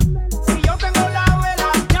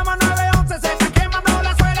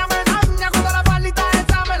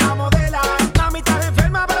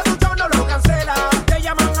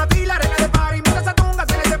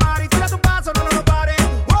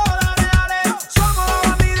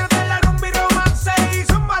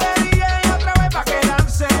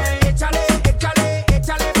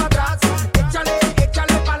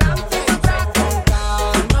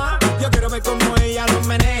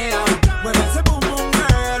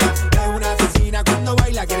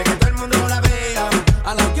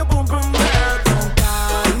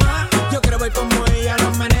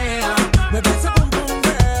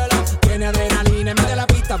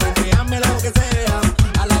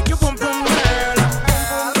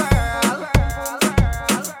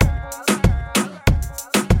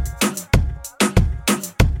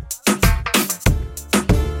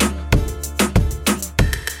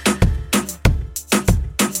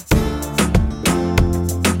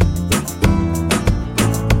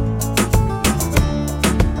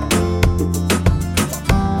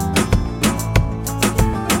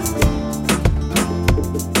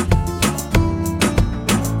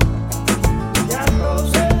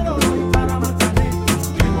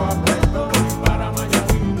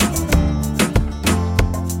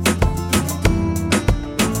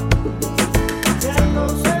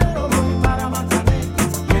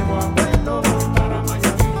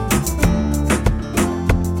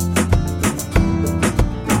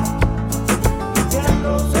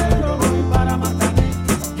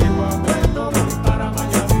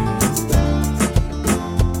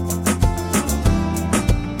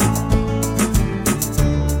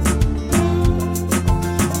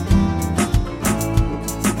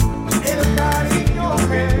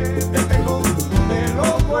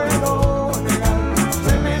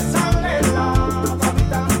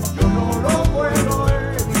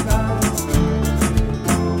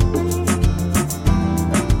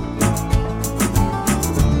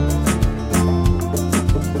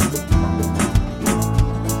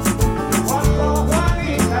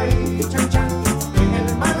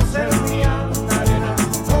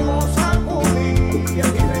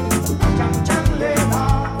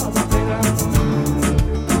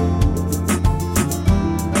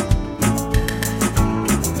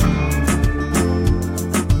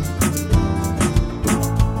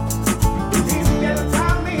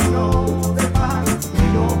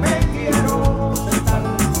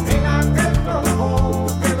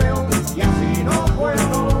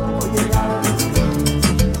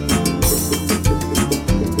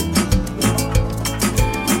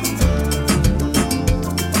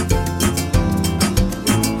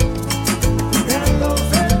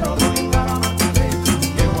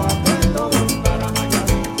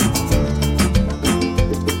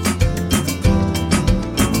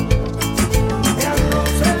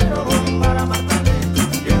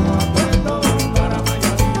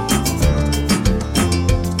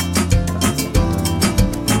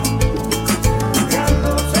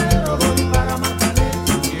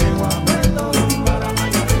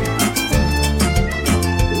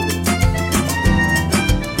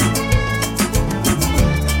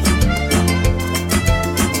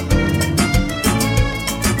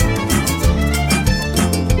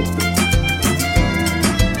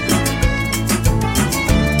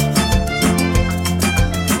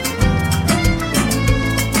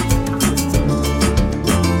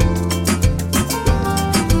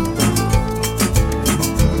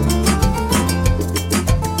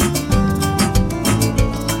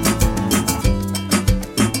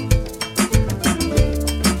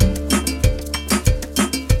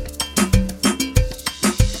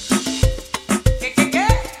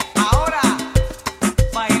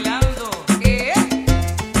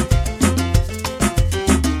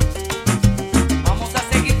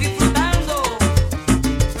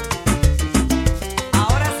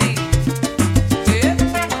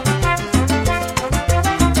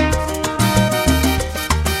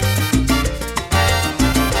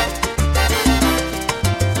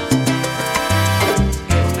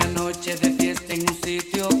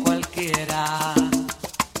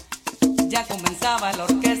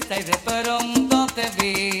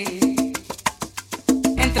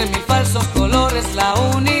 La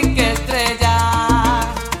única estrella,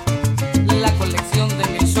 la colección de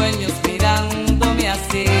mis sueños mirándome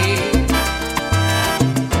así.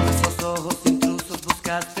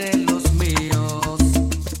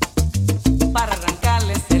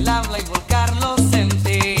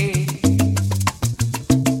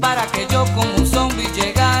 para que yo como un zombie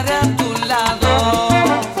llegara a tu lado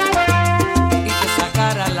y te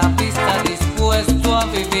sacara a la pista dispuesto a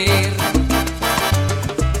vivir.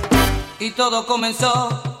 Y todo comenzó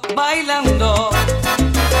bailando,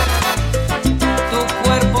 tu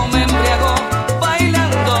cuerpo me embriagó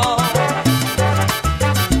bailando,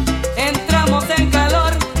 entramos en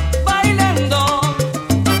calor bailando,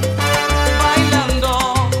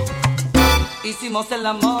 bailando, hicimos el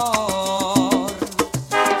amor.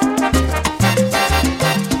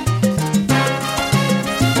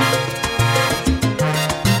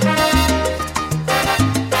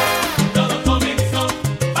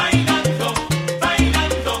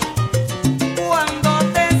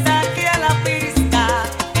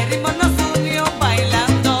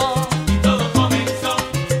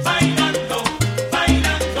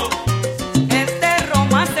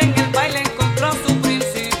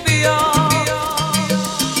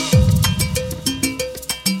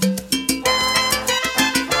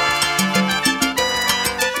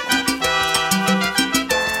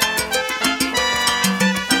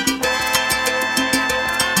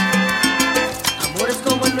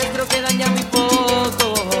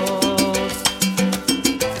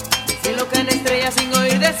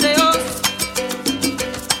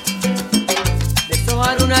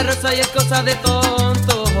 Y es cosa de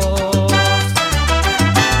tontos.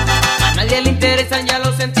 A nadie le interesan ya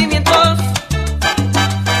los sentimientos,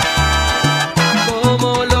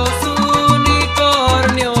 como los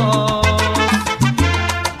unicornios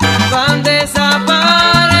van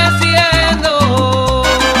desapareciendo.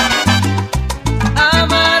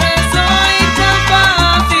 Amar es hoy tan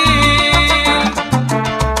fácil,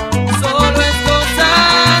 solo es cosa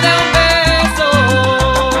de un beso.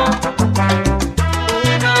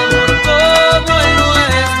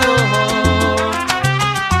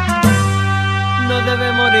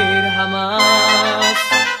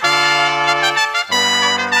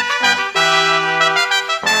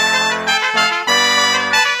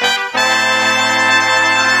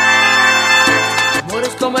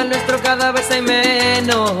 Cada vez hay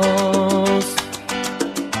menos.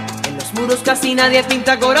 En los muros casi nadie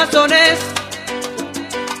pinta corazones,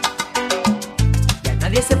 y a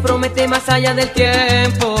nadie se promete más allá del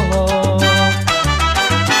tiempo.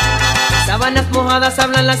 Sábanas mojadas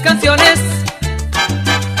hablan las canciones,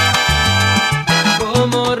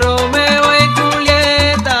 como Romeo y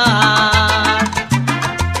Julieta.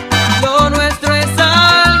 Lo nuestro es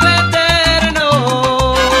algo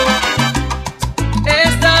eterno,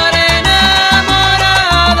 estar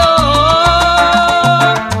enamorado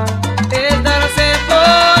es darse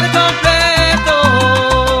por completo.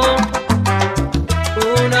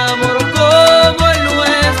 Un amor como el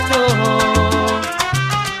nuestro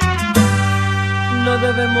no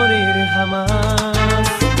debe morir jamás.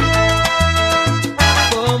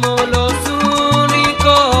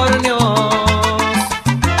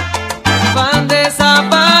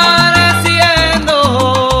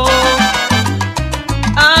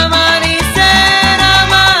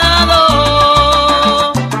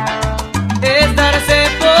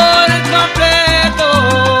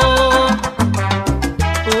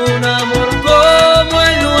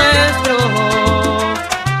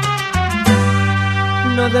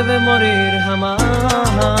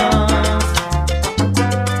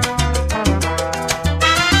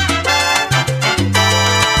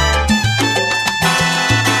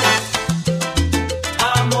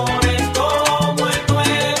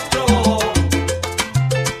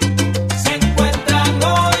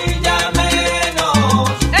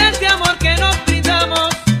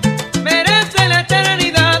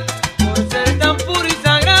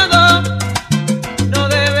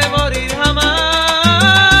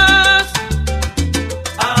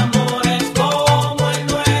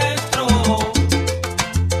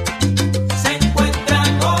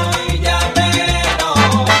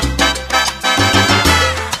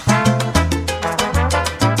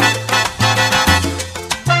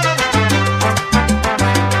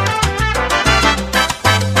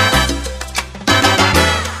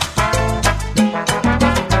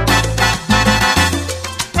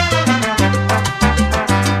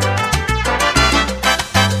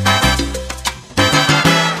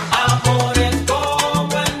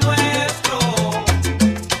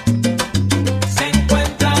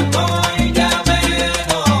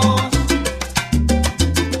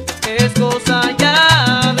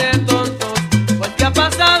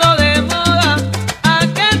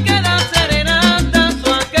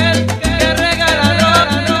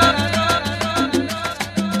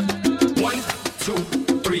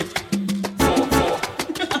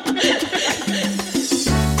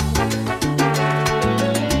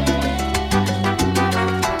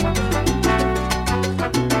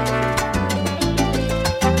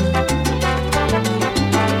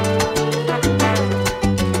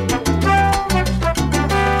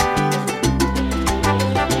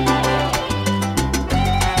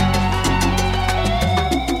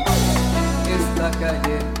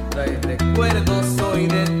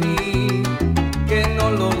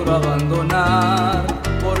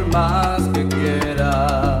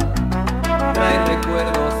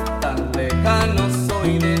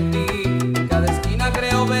 soy de ti. En cada esquina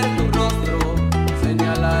creo ver tu rostro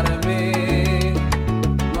señalarme.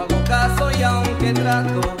 No hago caso y aunque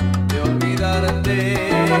trato de olvidarte,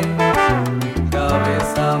 mi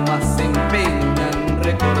cabeza más se empeña en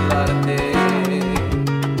recordarte.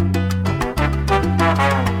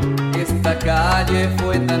 Esta calle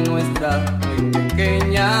fue tan nuestra, muy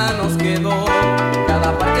pequeña nos quedó.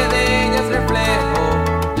 Cada parte de ella es reflejo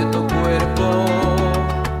de tu cuerpo.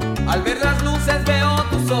 Al ver las luces veo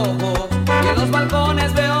tus ojos y en los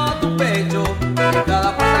balcones veo tu pecho. En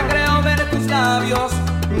cada puerta creo ver tus labios,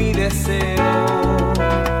 mi deseo.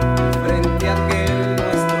 Frente a aquel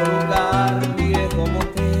nuestro lugar, viejo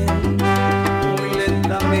motel, muy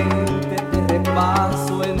lentamente te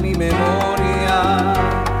repaso en mi memoria.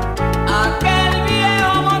 Aquel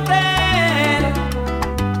viejo motel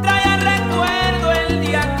trae al recuerdo el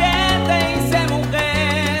día que te hice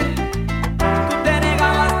mujer. Tú te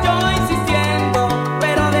negabas, yo insistiendo,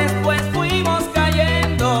 pero después fuimos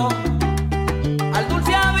cayendo al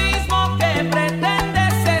dulce abismo que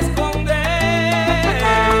pretendes esconder.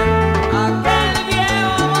 Aquel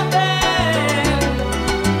viejo motel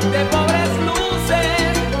de pobres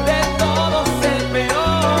luces, de todos el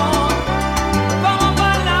peor. Como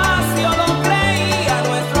palacio lo creía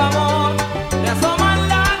nuestro amor, le asoman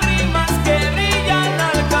lágrimas que brillan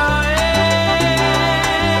al caer.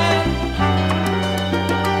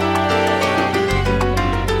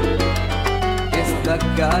 Esta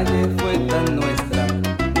calle fue tan nuestra,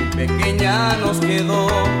 muy pequeña nos quedó.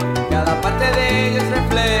 Cada parte de ella es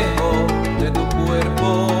reflejo de tu cuerpo.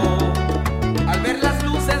 Al ver las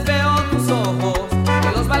luces veo tus ojos,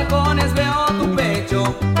 en los balcones veo tu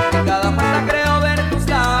pecho. En cada puerta creo ver tus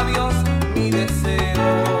labios, mi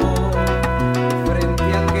deseo. Frente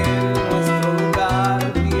a aquel nuestro lugar,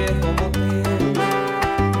 viejo motel,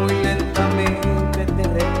 muy lentamente te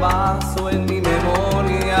repaso en mi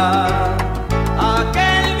memoria.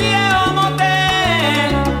 Aquel viejo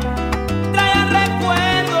motel trae al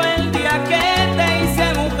recuerdo el día que te hice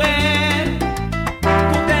mujer.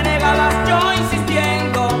 Tú te negabas, yo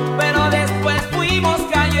insistiendo, pero después fuimos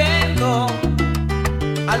cayendo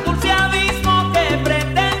al dulce abismo que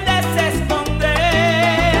pretendes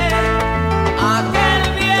esconder. Aquel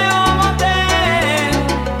viejo motel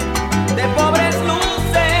de pobres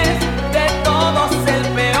luces, de todos el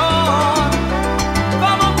peor.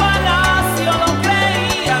 Como palacio lo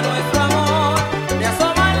creía nuestro amor, le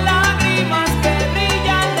asoman lágrimas que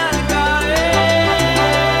brillan al caer.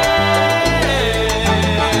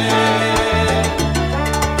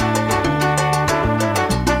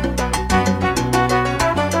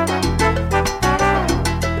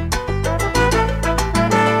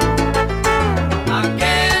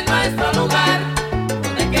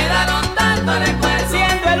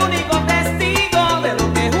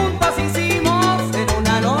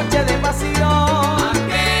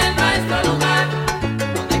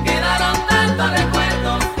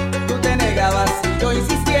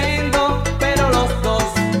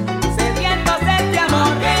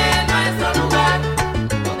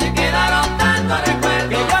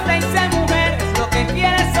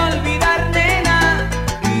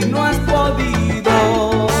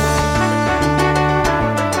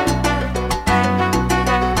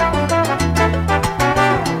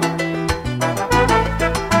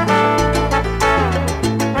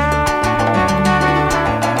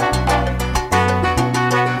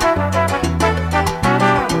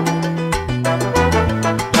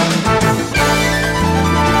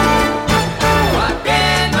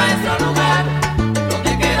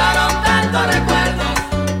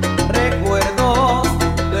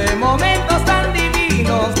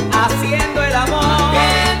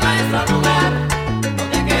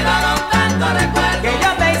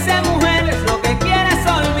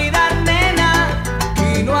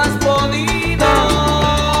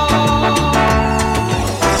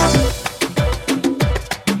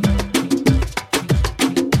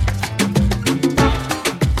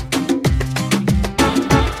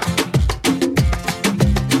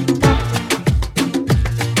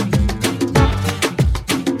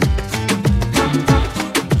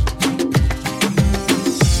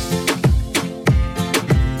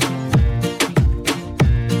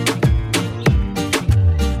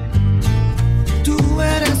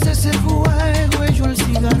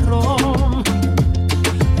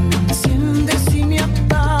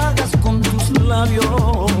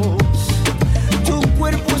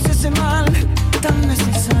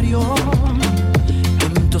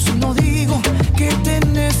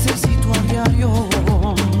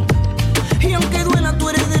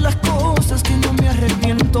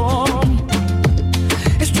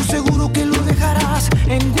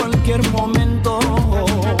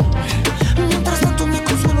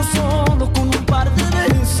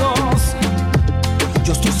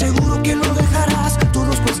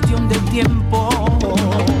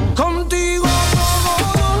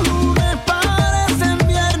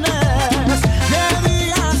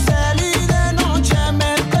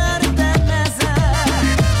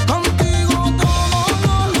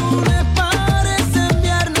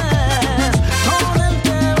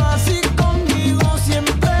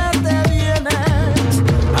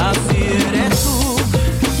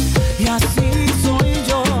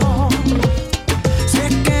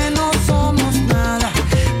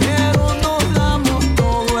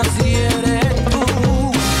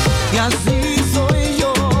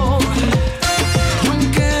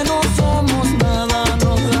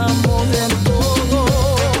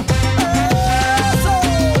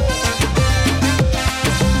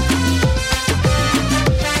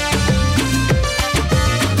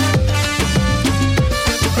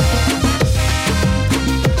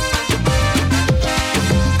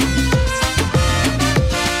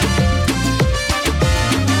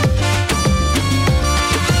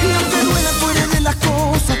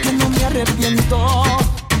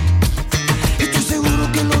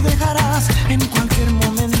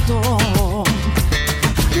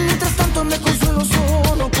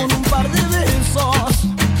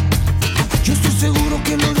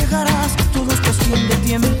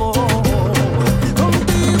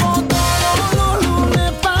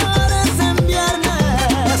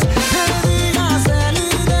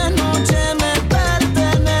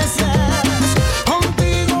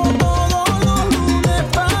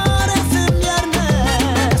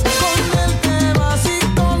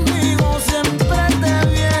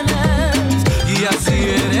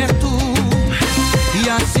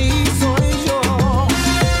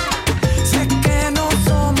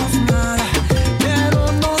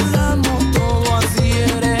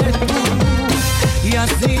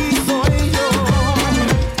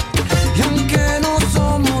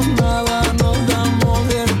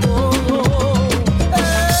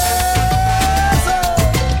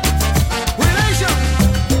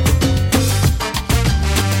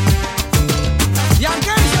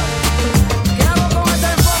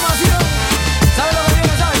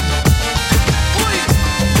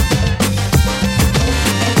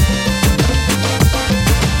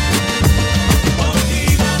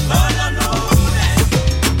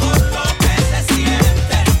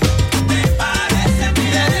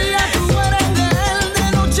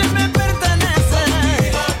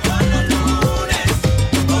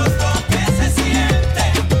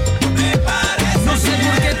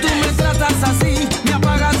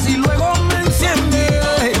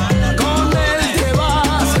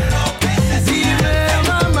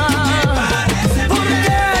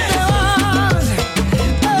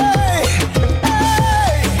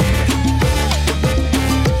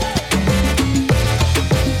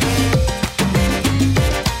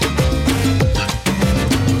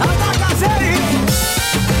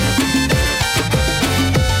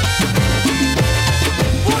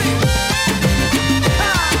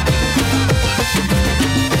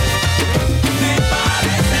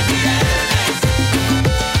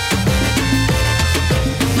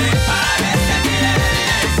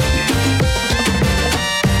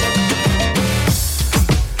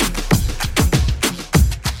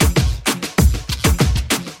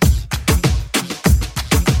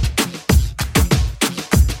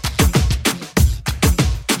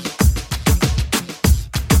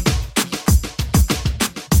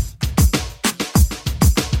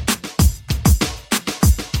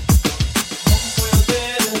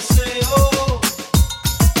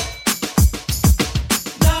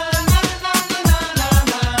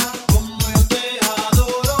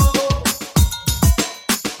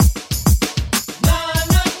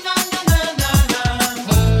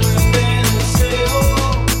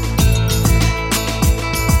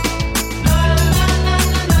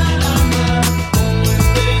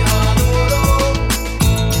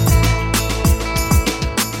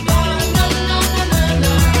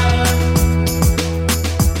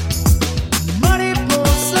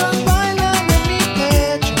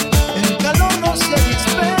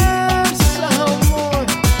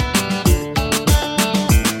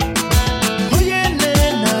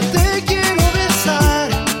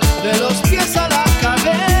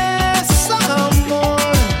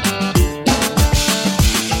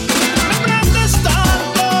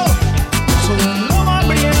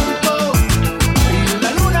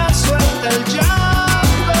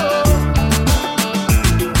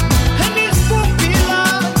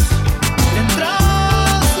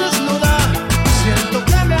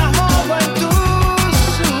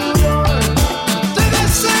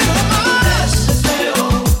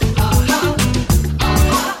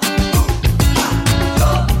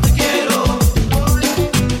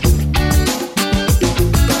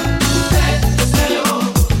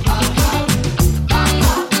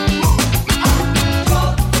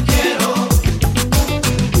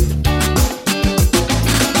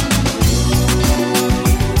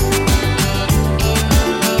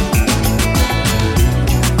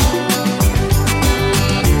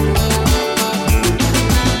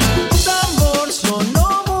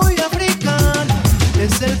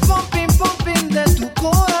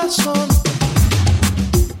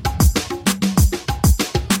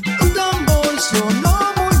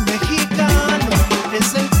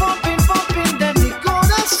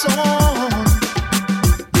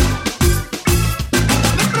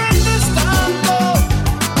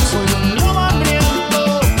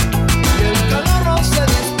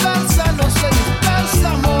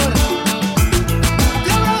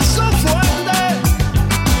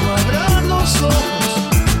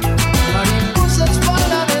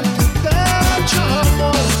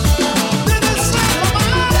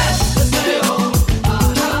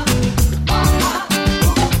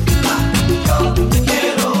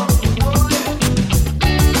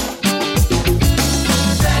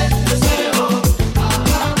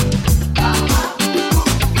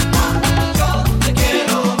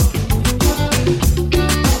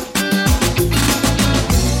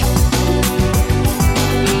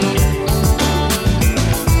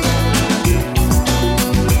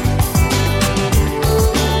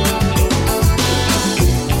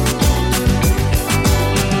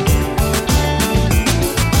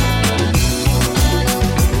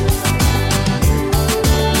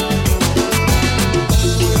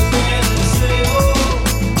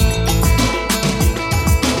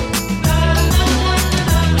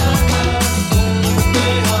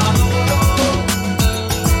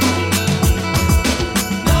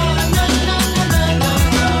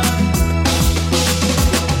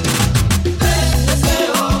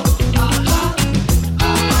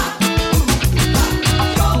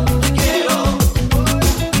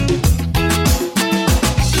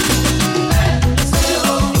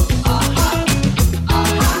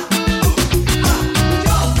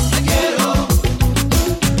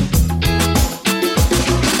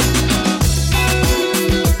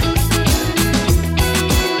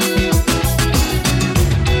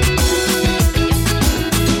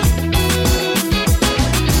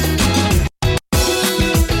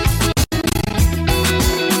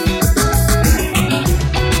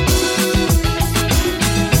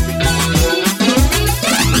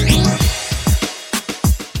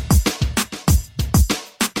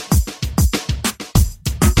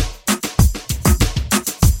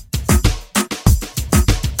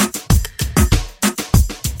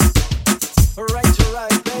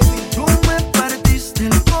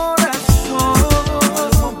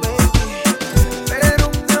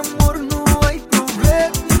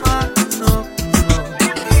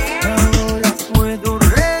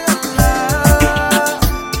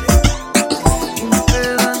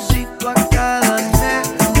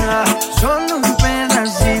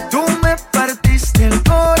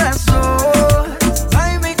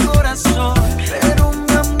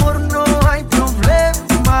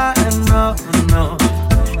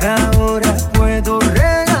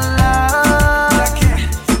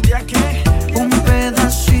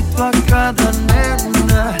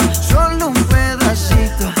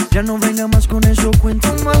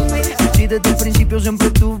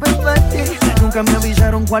 repetir. Nunca me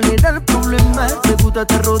avisaron cuál era el problema. Te gusta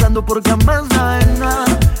estar rodando por camas nada.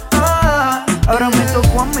 Ahora me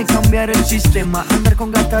tocó a mí cambiar el sistema, andar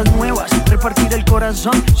con gatas nuevas, repartir el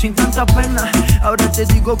corazón sin tanta pena. Ahora te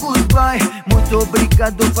digo goodbye, mucho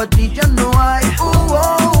obrigado, pa' ti ya no hay.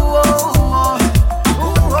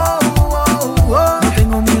 No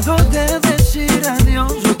tengo miedo de decir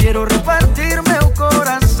adiós, yo quiero repartirme el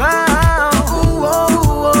corazón.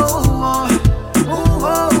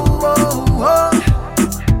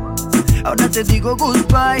 Ahora te digo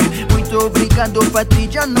goodbye, muito obrigado, pra ti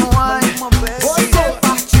já não há. Você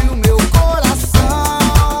partiu meu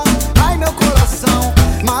coração, ai meu coração.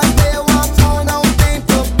 Mas meu amor não tem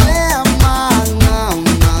problema, não,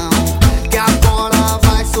 não. Que agora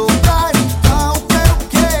vai sobrar, então quero o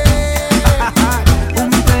quê?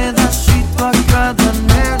 Pedacito a cada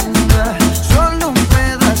nena, solo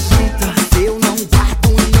pedacito. Eu não guardo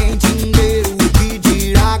nem dinheiro, que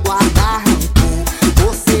dirá guardar rancor.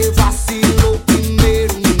 Você vacilou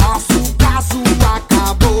primeiro, nosso caso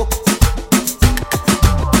acabou.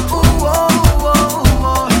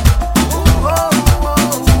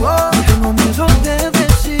 No tengo miedo de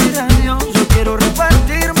decir adiós, yo quiero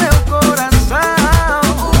repartirme el corazón.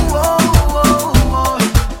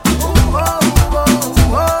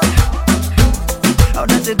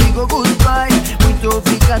 Ahora te digo goodbye, muito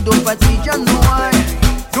obrigado, pa' ti ya no hay.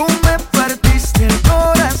 Tú me partiste el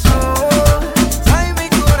corazón, ay mi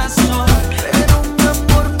corazón, pero mi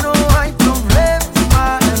amor no hay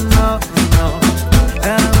problema, no, no.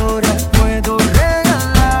 Ahora puedo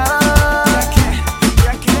regalar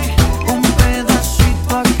un pedacito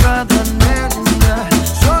a cada nena,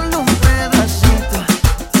 solo un pedacito.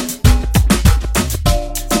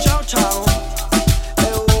 Tchau, tchau.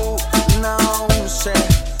 Eu não sei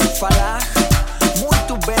falar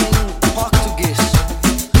muito bem português,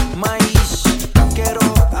 mas quero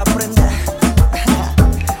aprender.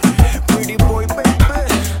 Pretty boy baby,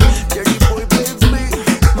 dirty boy baby,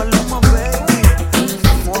 Maluma baby.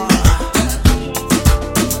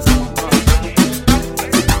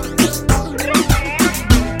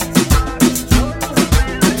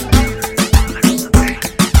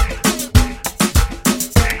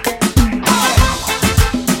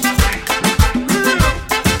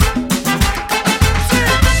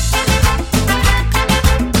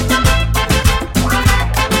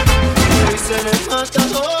 Se les mata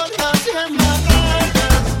horas y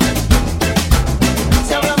embarradas.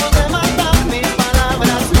 Si hablamos de matar, mis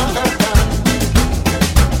palabras matan.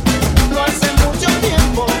 No hace mucho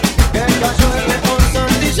tiempo que cayó el mejor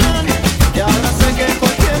Santillán, y ahora sé que en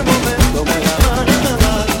cualquier momento me la van a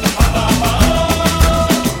dar.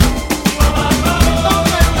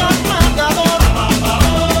 ¿Dónde estás, matador?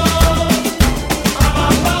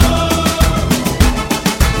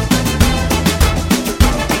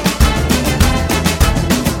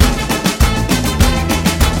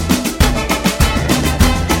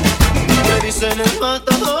 Me dicen el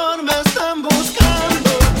matador, me están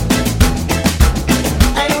buscando.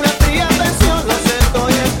 En una fría pensión los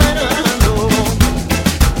estoy esperando.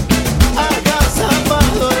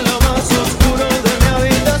 Agazapado en lo más oscuro de mi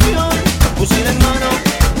habitación, fusil en mano,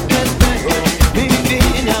 espero mi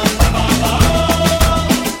vida.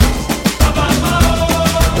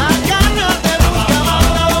 La cana te busca,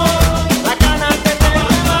 matador. La cana te teme,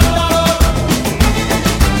 matador.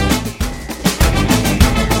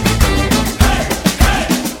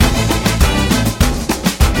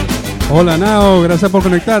 Hola Nao, gracias por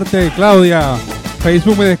conectarte. Claudia,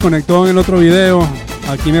 Facebook me desconectó en el otro video.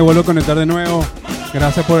 Aquí me vuelvo a conectar de nuevo.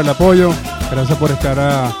 Gracias por el apoyo. Gracias por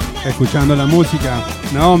estar escuchando la música.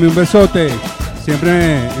 Naomi, un besote.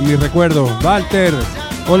 Siempre en mis recuerdos. Walter,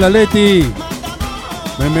 hola Leti.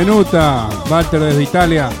 Benvenuta. Walter desde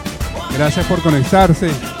Italia. Gracias por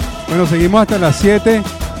conectarse. Bueno, seguimos hasta las 7.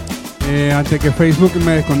 Antes que Facebook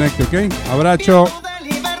me desconecte, ¿ok? Abrazo. De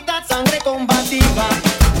libertad, sangre combativa.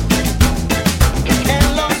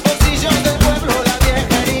 En los bolsillos del pueblo la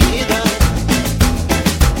vieja herida.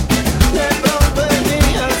 De pronto el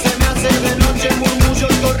día se me hace de noche,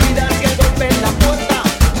 murmullos, corridas y el golpe en la puerta.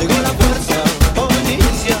 Llegó la fuerza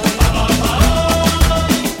policial.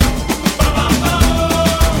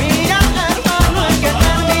 Mira hermano, es que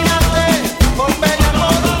terminaste por pelear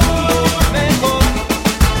por un mundo mejor.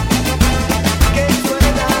 Que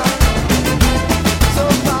suena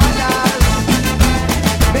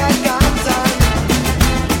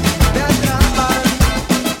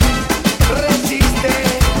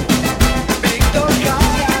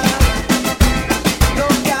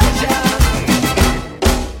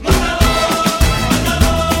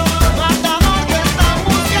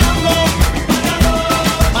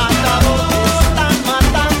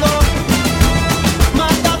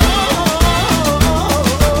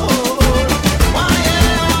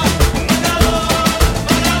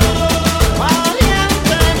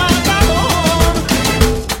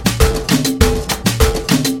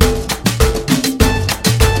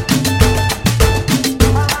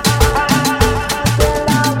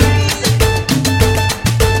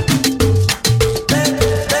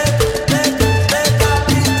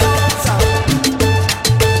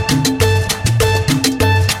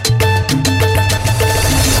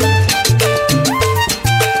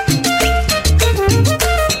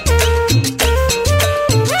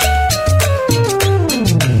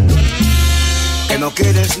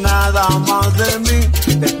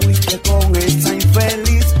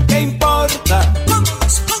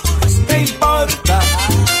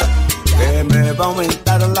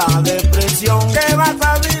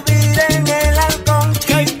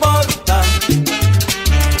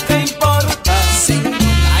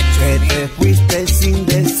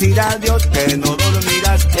pedir a Dios que no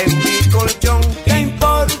dormirás en mi colchón. ¿Qué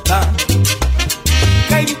importa?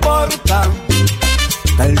 ¿Qué importa?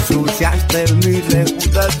 Te ensuciaste mi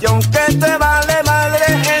reputación. ¿Qué te vale madre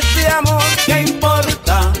este amor? ¿Qué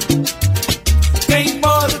importa? ¿Qué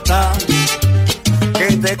importa?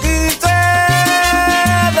 Que te quise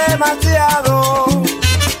demasiado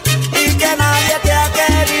y que nadie te ha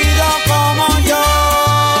querido como yo.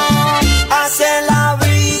 Hace la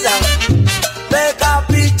vida de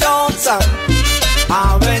caprichosa,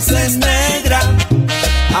 a veces negra,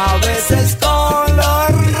 a veces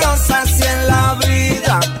color rosa. Si en la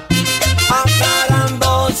vida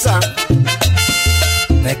acarandosa,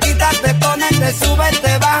 te quitas, te pones, te subes,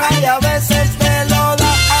 te bajas y a veces te lo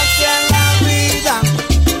da. Así en la vida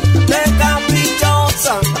de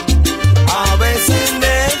caprichosa, a veces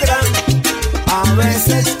negra, a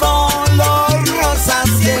veces color rosa.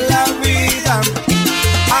 Si en la vida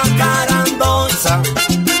acarandosa,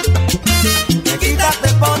 te quitas, te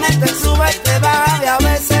pones, te subes, te bajas y a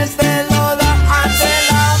veces te lo da. Hace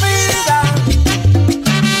la vida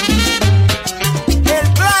el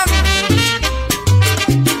plan,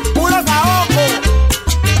 puro saoco,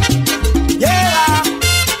 llega.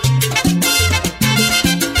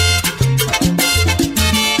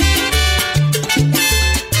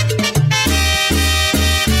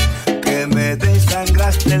 Que me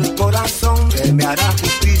desangraste el corazón, que me hará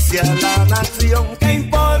justicia la nación. ¿Qué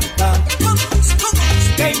importa?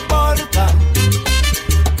 ¿Qué importa?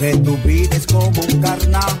 Que tu vida es como un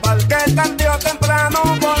carnaval, que tarde o temprano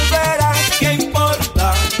volverás. ¿Qué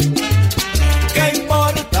importa? ¿Qué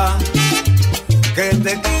importa? Que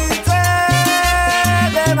te quise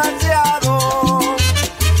demasiado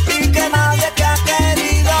y que nadie te ha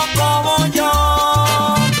querido como yo.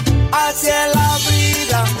 Así es la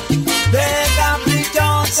vida de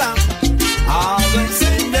caprichosa, a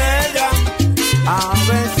veces negra, a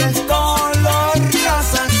veces color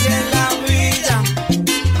rosa. Si en la vida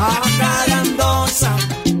acarandosa,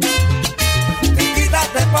 te quitas,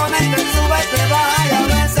 te pones, te subes, te bajas y a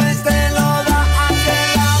veces te lo da. Hace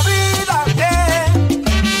la vida,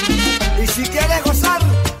 y si quieres gozar,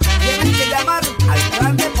 tienes que llamar al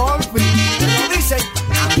grande Porfi. Te lo dice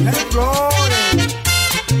Ángel Flores.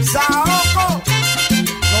 Saoco,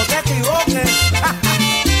 no te equivoques.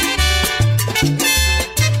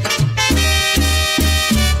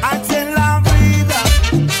 Así en la vida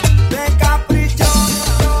de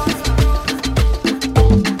caprichosa.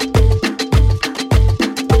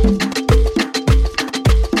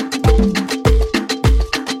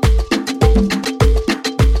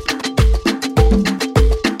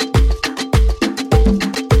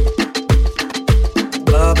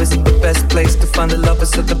 Love isn't the best place to find the lovers,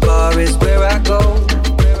 so the bar is where I go.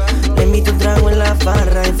 Le invito un trago en la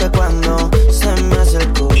farra y fue cuando se me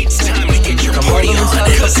acercó. It's time to get your party on.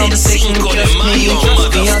 Es el 5 de mayo,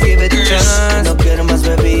 motherfuckers. No quiero más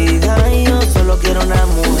bebida, yo solo quiero una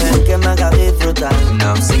mujer que me haga disfrutar.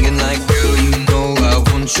 Now I'm singing like, girl, you know I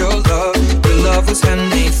want your love. Your love was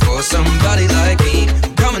handmade for somebody like me.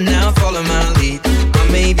 Come on now, follow my lead.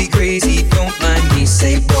 I may be crazy, don't mind me.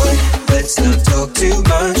 Say, boy, let's not talk too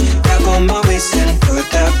much. Grab on my waist and put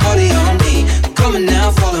that body on me. Come on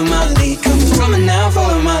now, follow my lead. Come on now,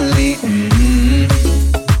 follow my lead.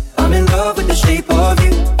 I'm in love with the shape of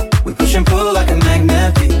you. We push and pull like a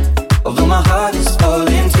magnet do. Although my heart is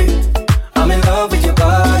falling too. I'm in love with your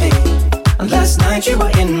body. And last night you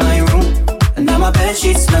were in my room. And now my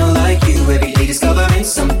bedsheets smell like you. Every day discovering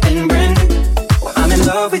something brand new. Well, I'm in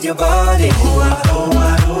love with your body.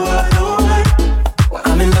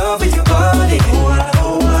 I'm in love with your body.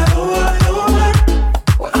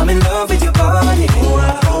 I'm in love with your body.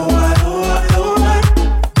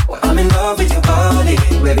 I'm in love with your body.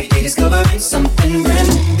 Every day discovering something brand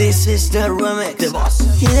new. This is the remix de voz.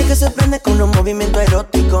 Y de que se prende con un movimiento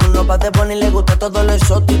erótico. No pa' de Bonnie le gusta todo lo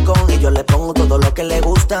exótico. Y yo le pongo todo lo que le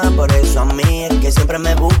gusta. Por eso a mí es que siempre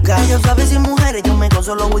me busca. Ella sabe sin mujeres, yo me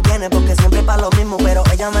gozo los weekends. Porque siempre pa' lo mismo, pero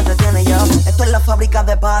ella me entretiene ya. Esto es la fábrica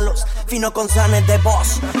de palos, fino con sanes de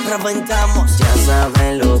voz. Reventamos. Ya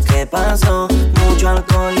sabes lo que pasó. Mucho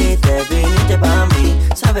alcohol y te viniste pa' mí.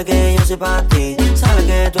 Sabe que yo soy pa' ti. Sabe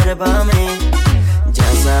que tú eres pa' mí. Ya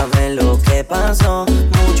sabes lo que pasó.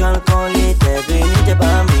 Mucho alcohol y te viniste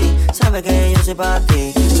pa' mí. Sabe que yo soy pa'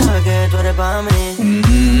 ti. Sabe que tú eres pa'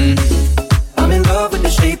 mí. I'm in love with the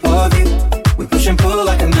shape of you. We push and pull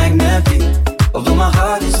like a magnet do. Although my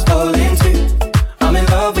heart is falling too. I'm in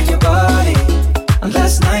love with your body. And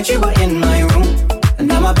last night you were in my room. And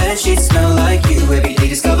now my bedsheets smell like you. Every day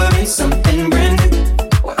discovering something brand new.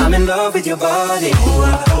 Well, I'm in love with your body.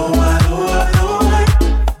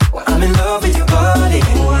 I'm in love with your body.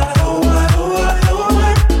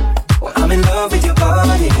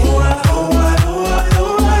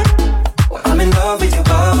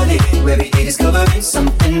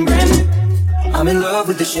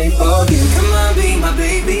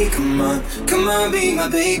 be my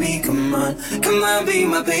baby, come on. Come on, be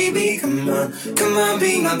my baby, come on. Come on,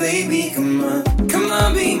 be my baby, come on. Come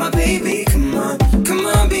on, be my baby, come on. Come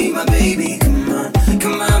on, be my baby, come on.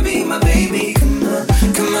 Come on, be my baby, come on.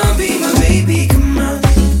 Come on, be my baby, come on.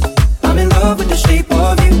 I'm in love with the shape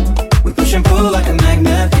of you. We push and pull like a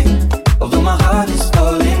magnet do. Although my heart is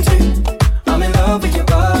falling too. I'm in love with your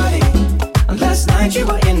body. And last night you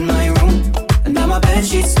were in my room. And now my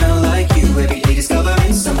bedsheets smell like you. Every day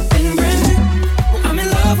discovering something brand new. I'm in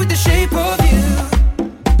love with the shape of you.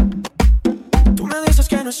 Tú me dices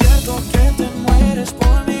que no es cierto que te mueres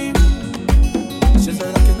por mí. Si es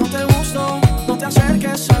verdad que no te gusto, no te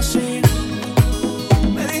acerques así.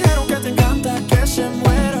 Me dijeron que te encanta que se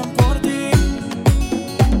mueran por ti,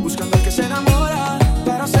 buscando al que se enamora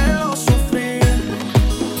para hacerlo sufrir.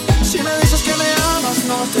 Si me dices que me amas,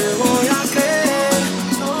 no te voy a creer.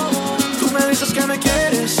 Tú me dices que me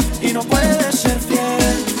quieres y no puedes ser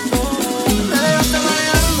fiel. Me dejaste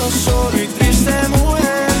mareando solo y triste,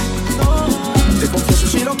 mujer. Te confieso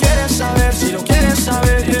si lo quieres saber, si lo quieres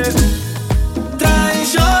saber, yeah.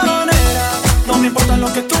 Traicionera, no me importa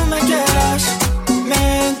lo que tú me quieras.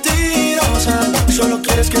 Mentirosa, solo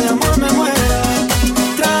quieres que de amor me muera.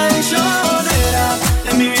 Traicionera,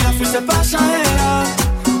 en mi vida fuiste pasajera.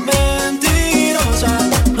 Mentirosa,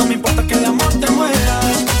 no me importa que de amor te mueras.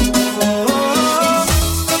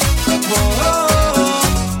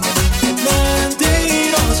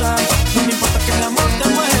 Mentirosa, no me importa que de amor te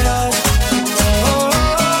mueras.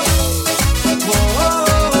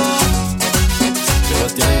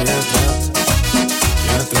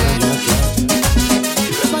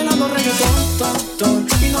 Vives bailando reggaetón, ton,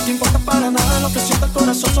 y no te importa para nada lo que sienta el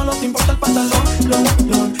corazón, solo te importa el pantalón,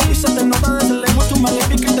 lon. Y se te nota desde lejos tu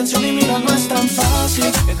maléfica intención. Y mira, no es tan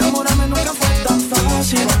fácil, enamorarme nunca fue tan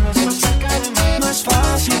fácil. No es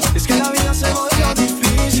fácil, es que la vida se volvió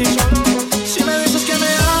difícil. Si me dices que me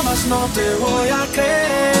amas, no te voy a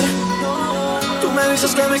creer. Tú me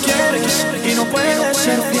dices que me quieres y no puedes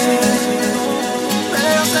ser fiel. Me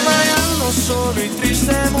dejaste mareando solo y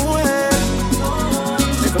triste, mujer.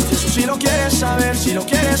 Te confieso si lo quieres saber, si lo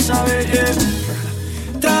quieres saber, yeah.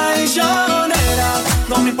 Traicionera,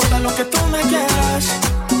 no me importa lo que tú me quieras.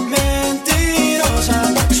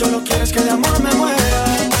 Mentirosa, solo quieres que de amor me muera.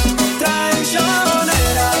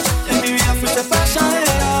 Traicionera, en mi vida fuiste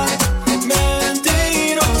pasajera.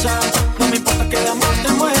 Mentirosa, no me importa que de amor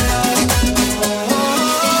te mueras.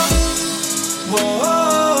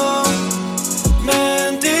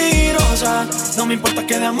 Mentirosa, no me importa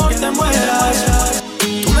que de amor te mueras.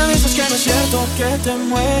 Tú me dices que no es cierto que te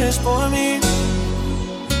mueres por mí.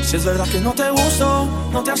 Si es verdad que no te gusto,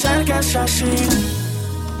 no te acerques así.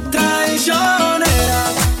 Traicionera,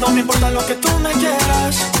 no me importa lo que tú me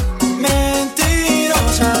quieras.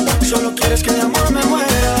 Mentirosa, solo quieres que de amor me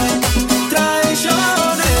muera.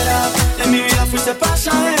 Traicionera, en mi vida fuiste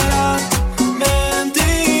pasajera.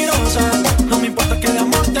 Mentirosa, no me importa que de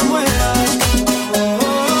amor te mueras.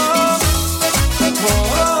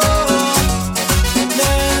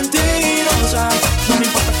 Mentirosa, no me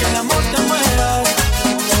importa que de amor te mueras.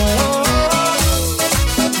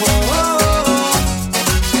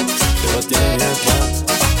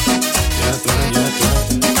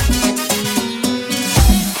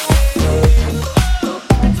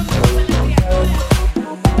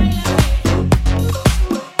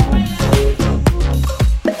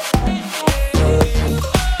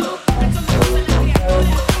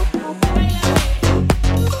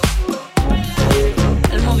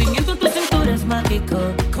 El movimiento en tu cintura es mágico,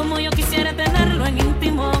 como yo quisiera tenerlo en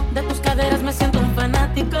íntimo. De tus caderas me siento un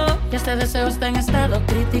fanático, y este deseo está en estado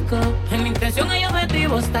crítico. En mi intención hay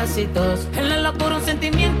objetivos tácitos, en la locura un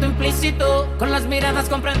sentimiento implícito. Con las miradas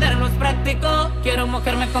comprenderlo es práctico. Quiero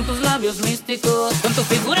mojarme con tus labios místicos, con tu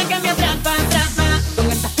figura que me atrapa,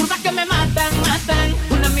 con esas curvas que me matan.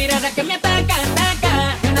 Una mirada que me ataca,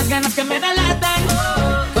 y unas ganas que me delatan.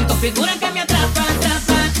 Con tu figura que me atrapa,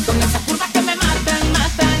 con esas curvas que me matan.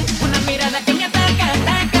 Una mirada que me ataca,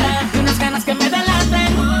 y unas ganas que me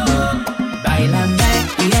delatan. Báilame,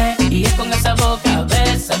 y es con esa boca,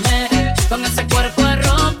 bésame. Con ese cuerpo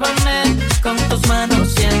arrópame, con tus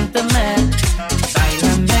manos siénteme.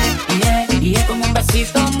 Báilame, y es con un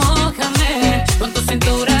besito, mójame. Con tu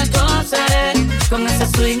cintura gozaré, con ese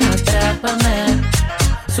swing atrápame.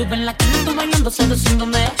 Sube en la cama tú bailando,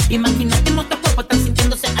 seduciéndome. Imagina que nuestro cuerpo están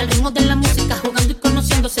sintiéndose al ritmo de la música, jugando y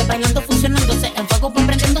conociéndose, bailando, fusionándose, en fuego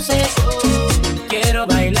comprendiéndose. Quiero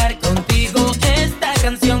bailar contigo esta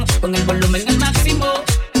canción, con el volumen al máximo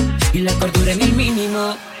y la cordura en el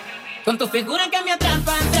mínimo. Con tu figura que me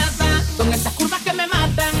atrapa, con esas curvas que me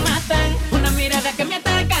matan. Una mirada que me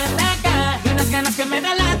ataca, y unas ganas que me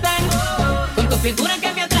delatan. Con tu figura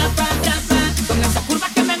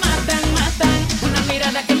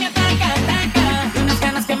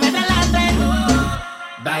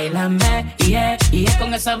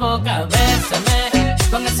Con esa boca bésame,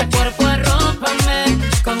 con ese cuerpo arrópame,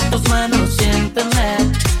 con tus manos siénteme,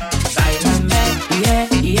 báilame, yeah,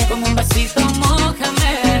 yeah. Con un besito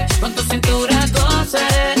mójame, con tu cintura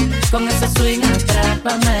gozaré, con ese swing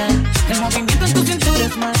atrápame. El movimiento en tu cintura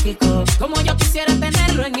es mágico, como yo quisiera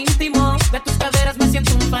tenerlo en íntimo. De tus caderas me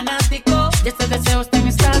siento un fanático, y este deseo está en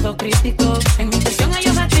estado crítico. En mi intención hay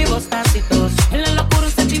objetivos tácitos, en la locura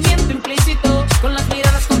un sentimiento implícito. Con las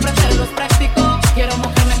miradas comprender los prácticos, quiero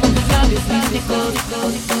mojarme con tus labios místicos.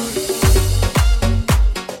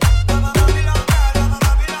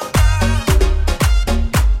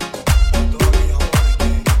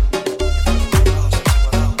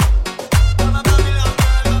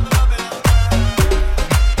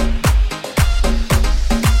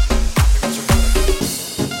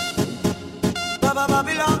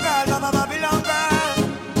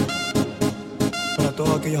 Para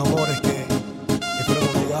todos aquellos amores que fueron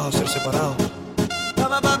obligados a ser separados.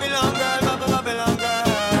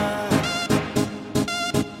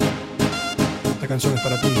 Esta canción es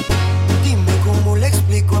para ti. Dime cómo le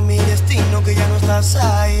explico a mi destino que ya no estás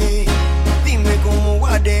ahí. Dime cómo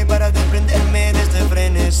guardé para desprenderme de este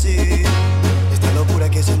frenesí. Esta locura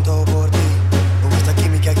que siento por ti, con esta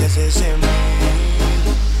química que haces en mí.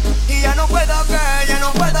 Y ya no puedo ver, ya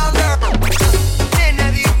no puedo ver.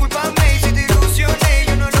 Nena, discúlpame si te ilusioné,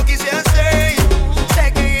 yo no lo quise hacer.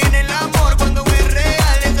 Sé que en el amor cuando es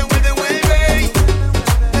real se vuelve.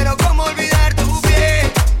 Pero cómo olvidar tu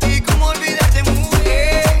piel y cómo olvidarte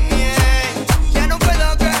mujer. Ya no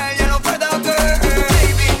puedo ver, ya no puedo ver.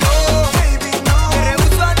 Baby no, me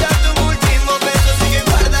rehuso a dar tu último beso, así que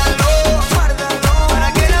guárdalo, para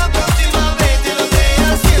que la próxima vez te lo dé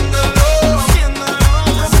haciéndolo,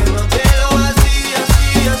 haciéndotelo así,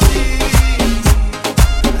 así, así,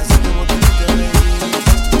 así como tú te ves.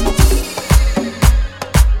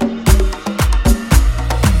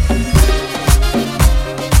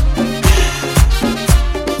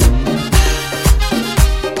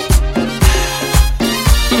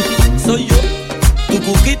 Soy yo, tu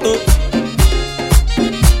cuquito.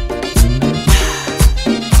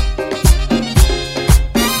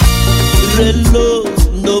 Reloj,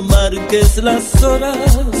 no marques las horas,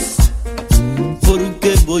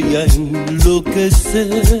 porque voy a enloquecer.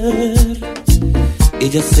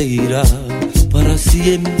 Ella se irá para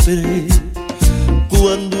siempre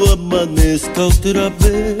cuando amanezca otra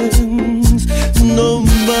vez. No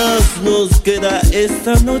más nos queda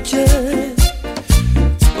esta noche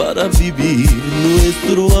para vivir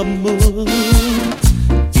nuestro amor.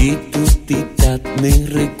 Y tu tita me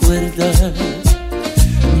recuerda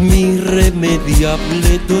mi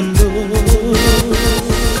irremediable dolor.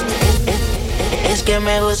 Es que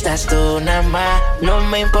me gustas tú nada más, no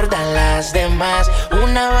me importan las demás.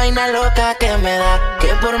 Una vaina loca que me da, que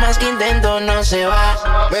por más que intento no se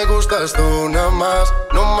va. Me gustas tú nada más,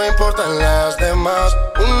 no me importan las demás.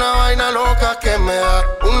 Una vaina loca que me da,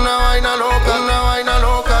 una vaina loca, una vaina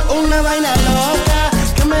loca. Una vaina loca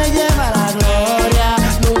que me lleva a la gloria.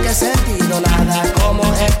 Nunca he sentido nada como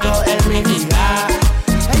esto en mi vida.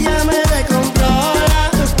 Ella me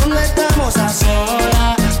descontrola cuando estamos a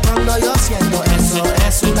solas. Cuando yo siento eso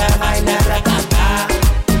es una vaina ratata.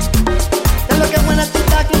 Es lo que buena tu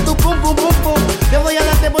tac y tu pum pum pum pum. Yo voy a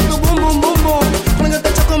darte por tu bum bum bum bum. Cuando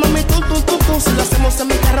te choco mami tu tu tu tu. Si lo hacemos en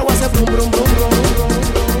mi carro voy a hacer brum brum brum brum brum.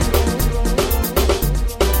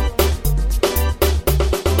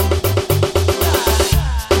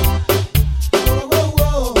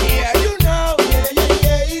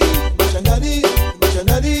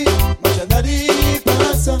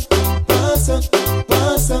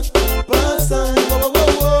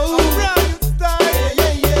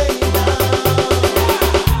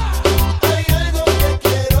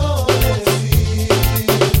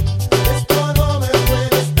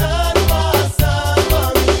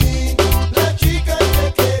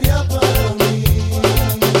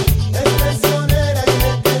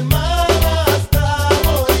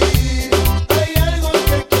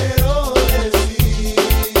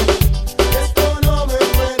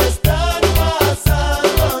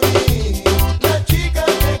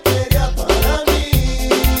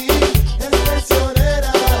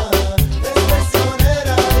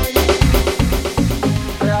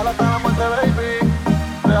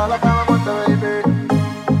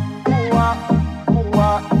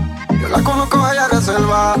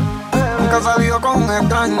 Nunca ha salido con un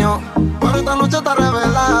extraño, pero esta noche está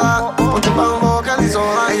revelada. Ponte pa' un bobo que le hizo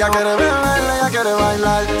daño. Ella quiere beber, ella quiere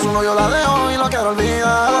bailar. Su novio la dejó y lo quiere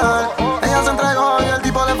olvidar. Ella se entregó y el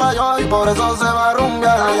tipo le falló. falló y por eso se va a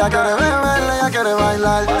rumbear. Ella quiere beber, ella quiere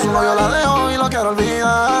bailar. Su novio la dejó y lo quiere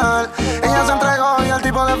olvidar. Ella se entregó y el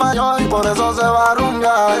tipo le falló y por eso se va a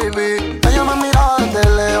rumbear, baby. Ella me miraba desde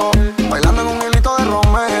lejos, bailando en un hilito de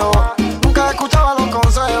Romeo. Nunca escuchaba los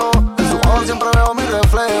consejos, en su ojos siempre veo mi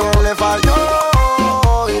reflejo. Él le falló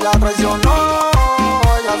y la traicionó.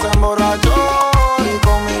 Ella se emborrachó y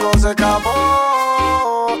conmigo se escapó.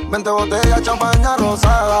 20 botellas, champaña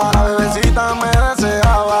rosada. La bebecita me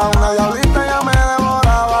deseaba. Una diablita ya me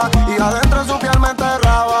devoraba y adentro en su piel me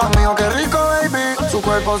enterraba. Amigo, qué rico, baby. Su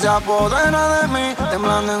cuerpo se apodera de mí,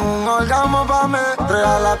 temblando en un orgasmo pa' mí.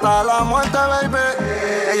 Real hasta la muerte, baby.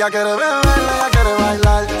 Ella quiere beber, ella quiere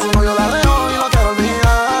bailar. Su novio la dejó y lo quiere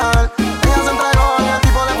olvidar. Ella se entregó y el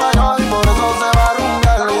tipo le falló y por eso se va a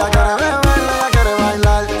rumbear. Ella quiere beber, ella quiere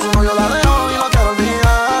bailar. Su novio la dejó y lo quiere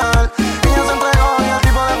olvidar. Ella se entregó y el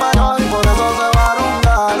tipo le falló y por eso se va a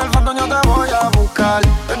rumbear. En el fondo yo te voy a buscar,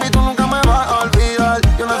 baby, tú nunca me vas a olvidar.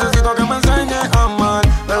 Yo necesito que me enseñes a amar,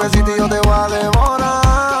 bebecita, y yo te voy a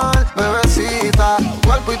devorar. Bebecita, tu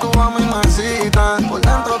cuerpo y tu a mí me excitan. Por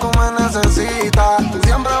dentro tú me necesitas. Tú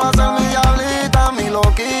siempre vas a ser mi diablita, mi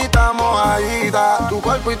loquita, mojadita. Tu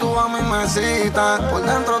cuerpo y tu a mí me excitan. Por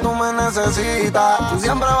dentro tú me necesitas. Tú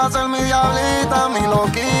siempre vas a ser mi diablita, mi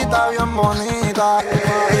loquita, bien bonita.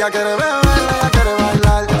 Ella quiere beber, ella quiere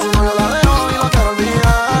bailar. Su novio la dejó y lo quiere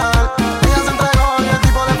olvidar. Ella se entregó y el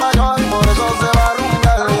tipo le falló y por eso se va a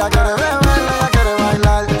rumbear. Ella quiere beber, ella quiere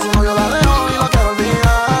bailar. Su novio la dejó y lo quiere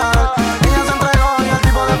olvidar. Ella se entregó y el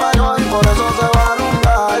tipo le falló y por eso se va a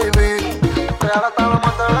rumbear, baby. Real hasta la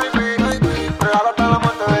muerte, baby. Real hasta la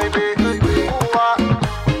muerte, baby.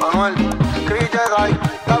 Manuel, Chris Jedi,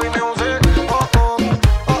 Gaby Music.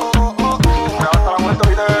 Real hasta la muerte,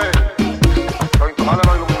 viste. Los intocable,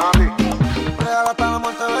 los Illuminati. Real hasta la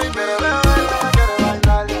muerte, baby.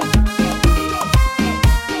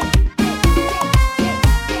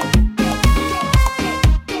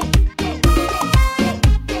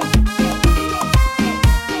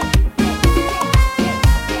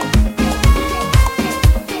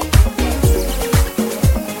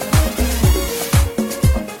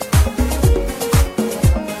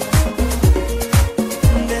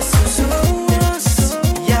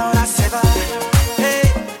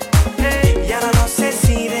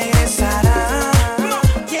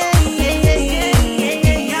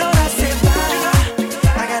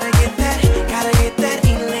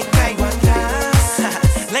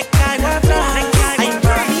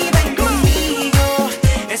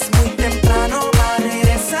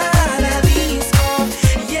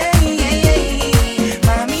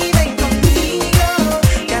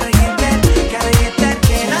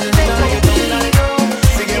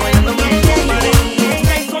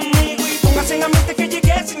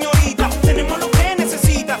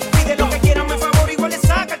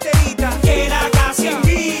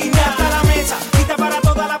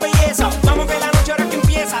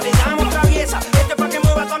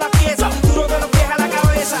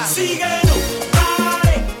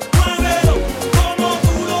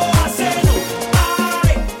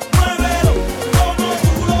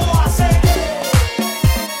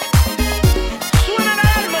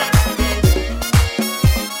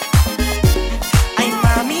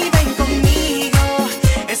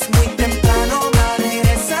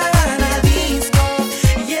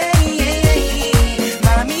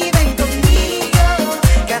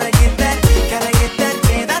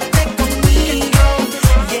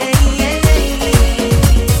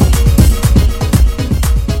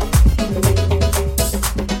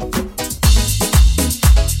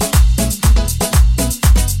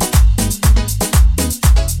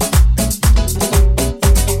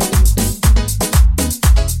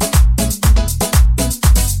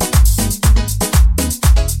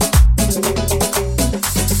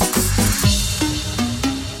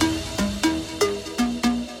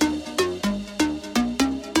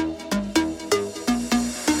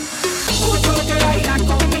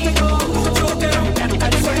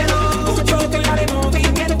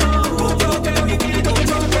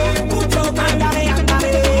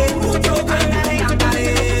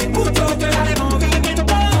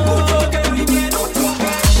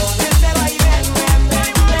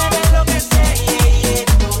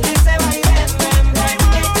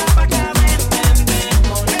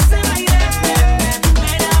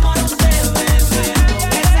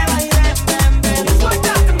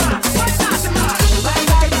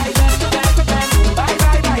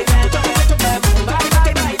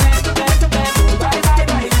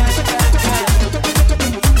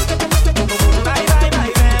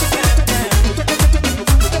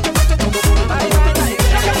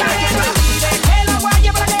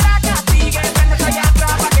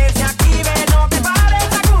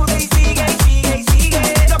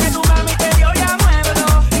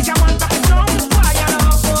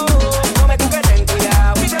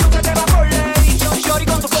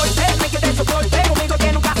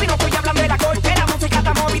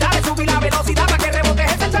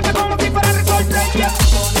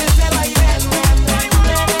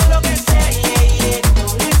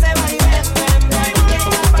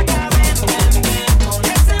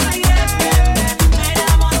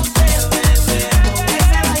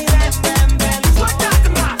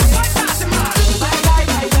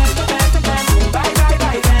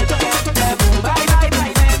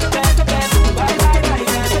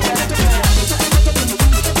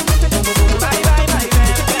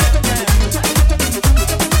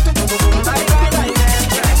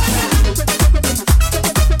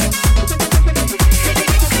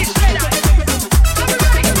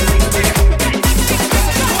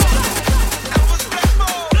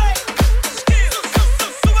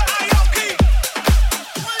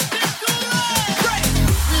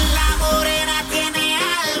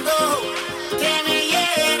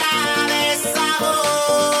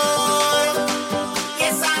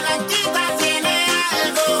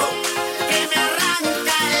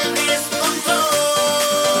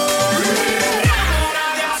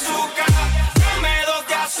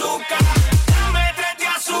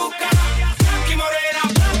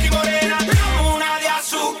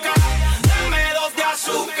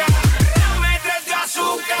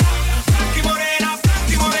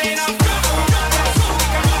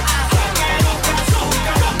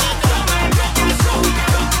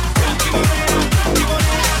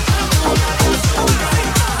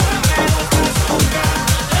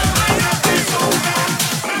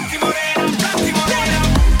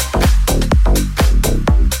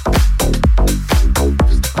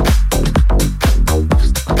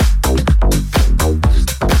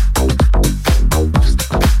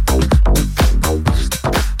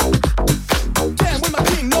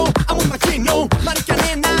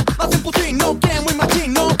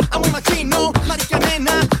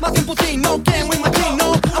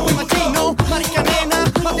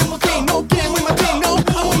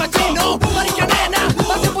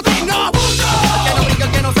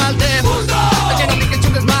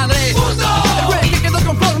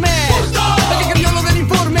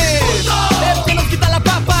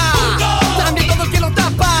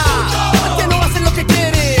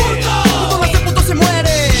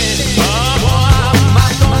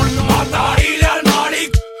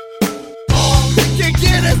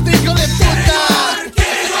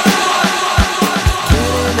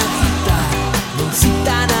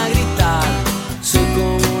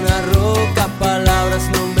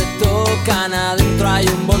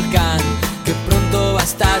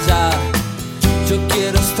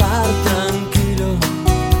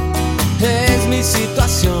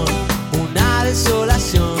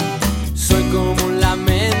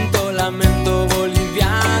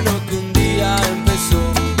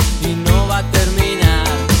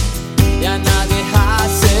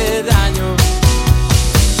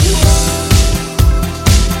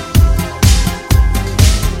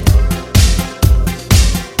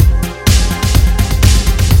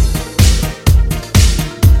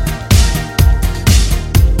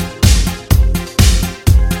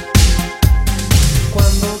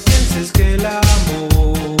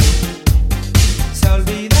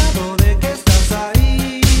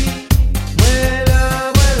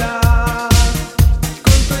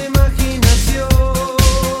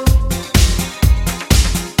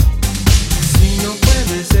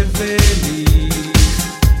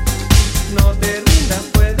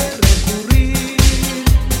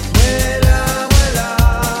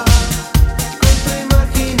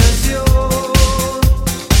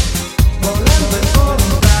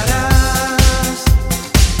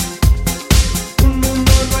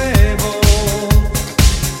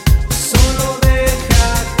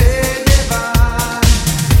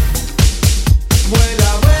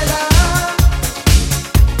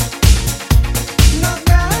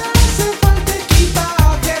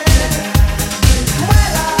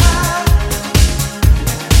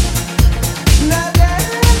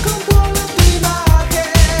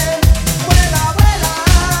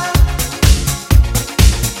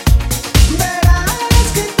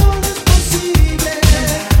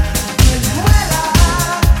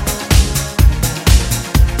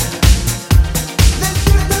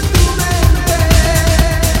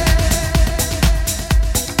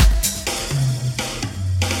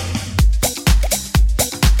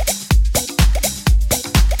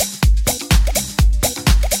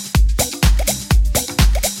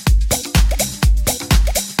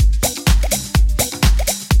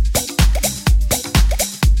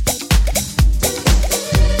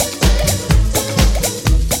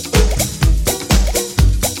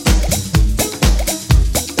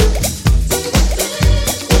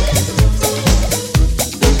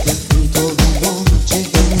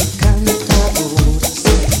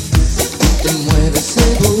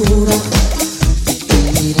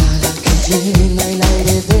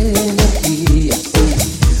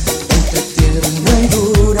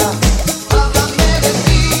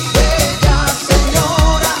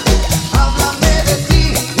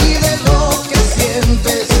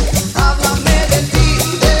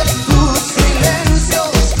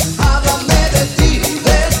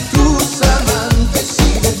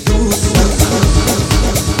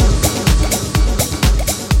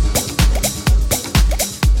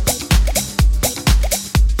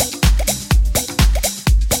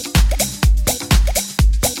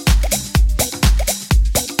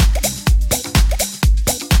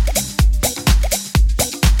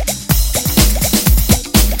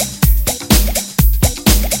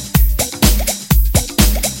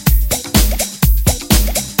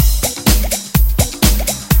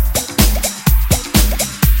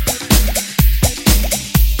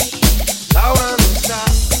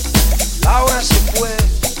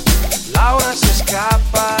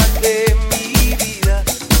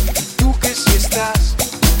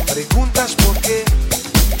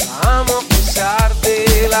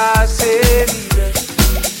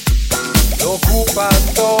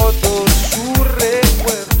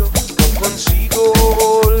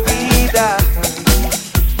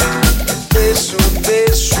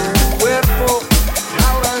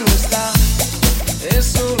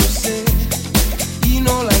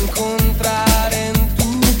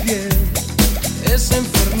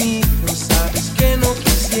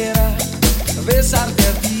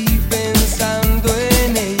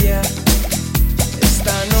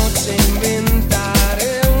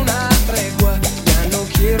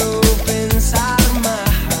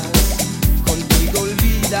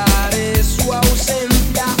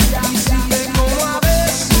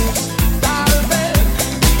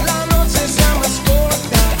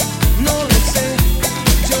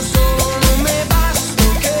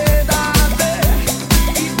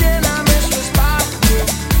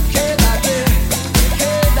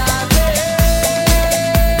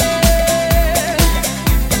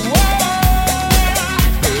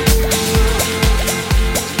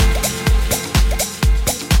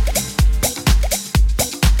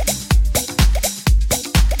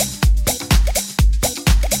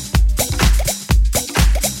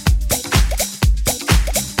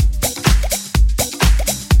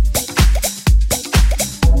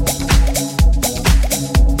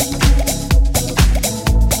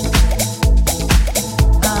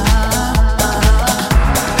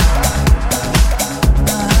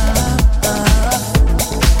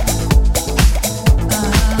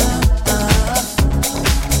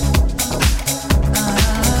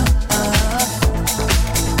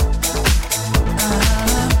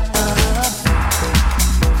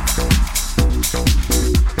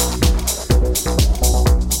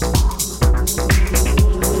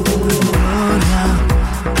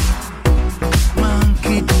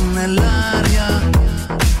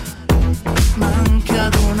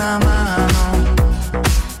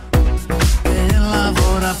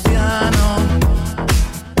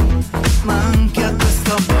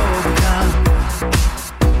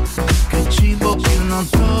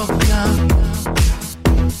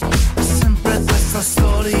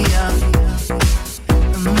 Gloria,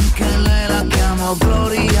 che lei la chiamo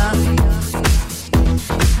Gloria.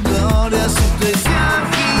 Gloria su tuoi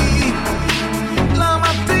fianchi, la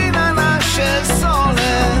mattina nasce il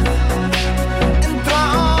sole,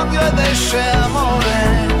 entra odio ed esce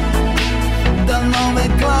amore, dal nome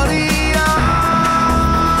Gloria.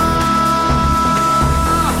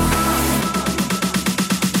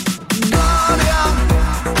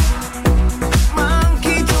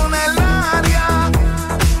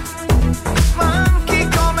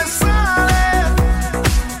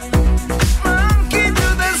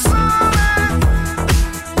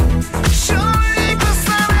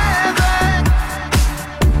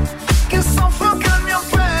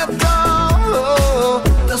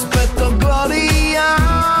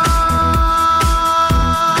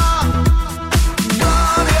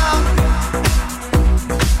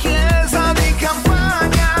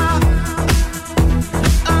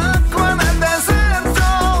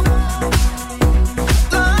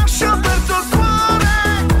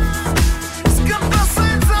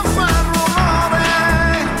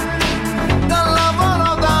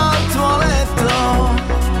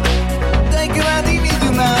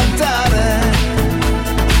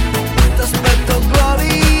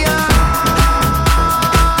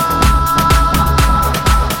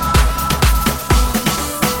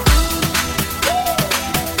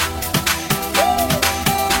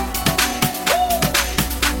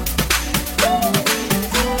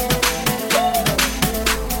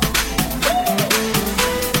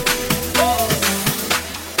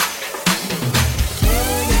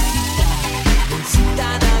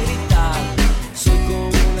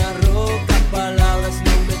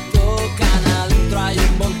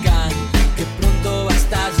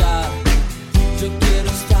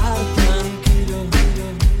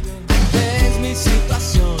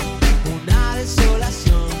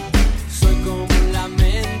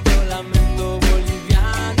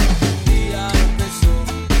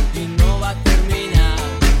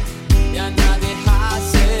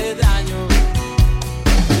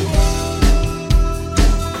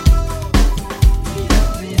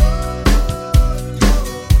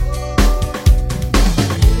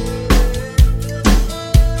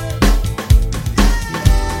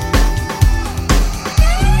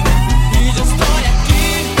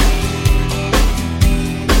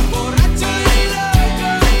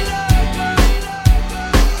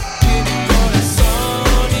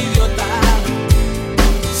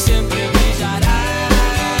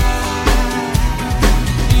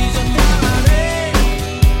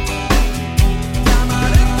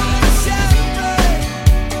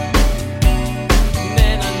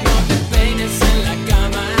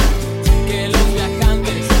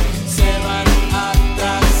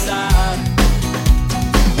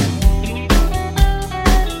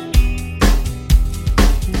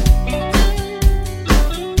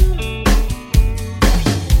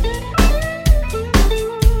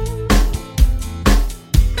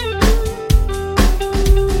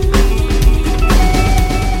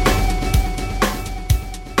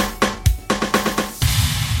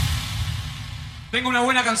 Tengo una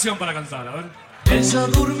buena canción para cantar, a ver. Ella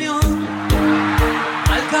durmió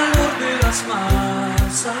al calor de las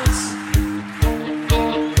masas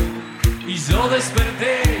y yo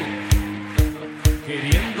desperté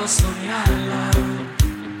queriendo soñarla.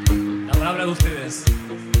 La palabra de ustedes.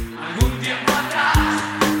 Algún tiempo atrás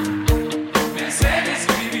pensé en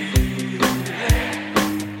escribir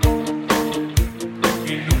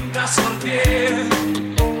que nunca sorteé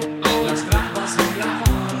las trampas del amor.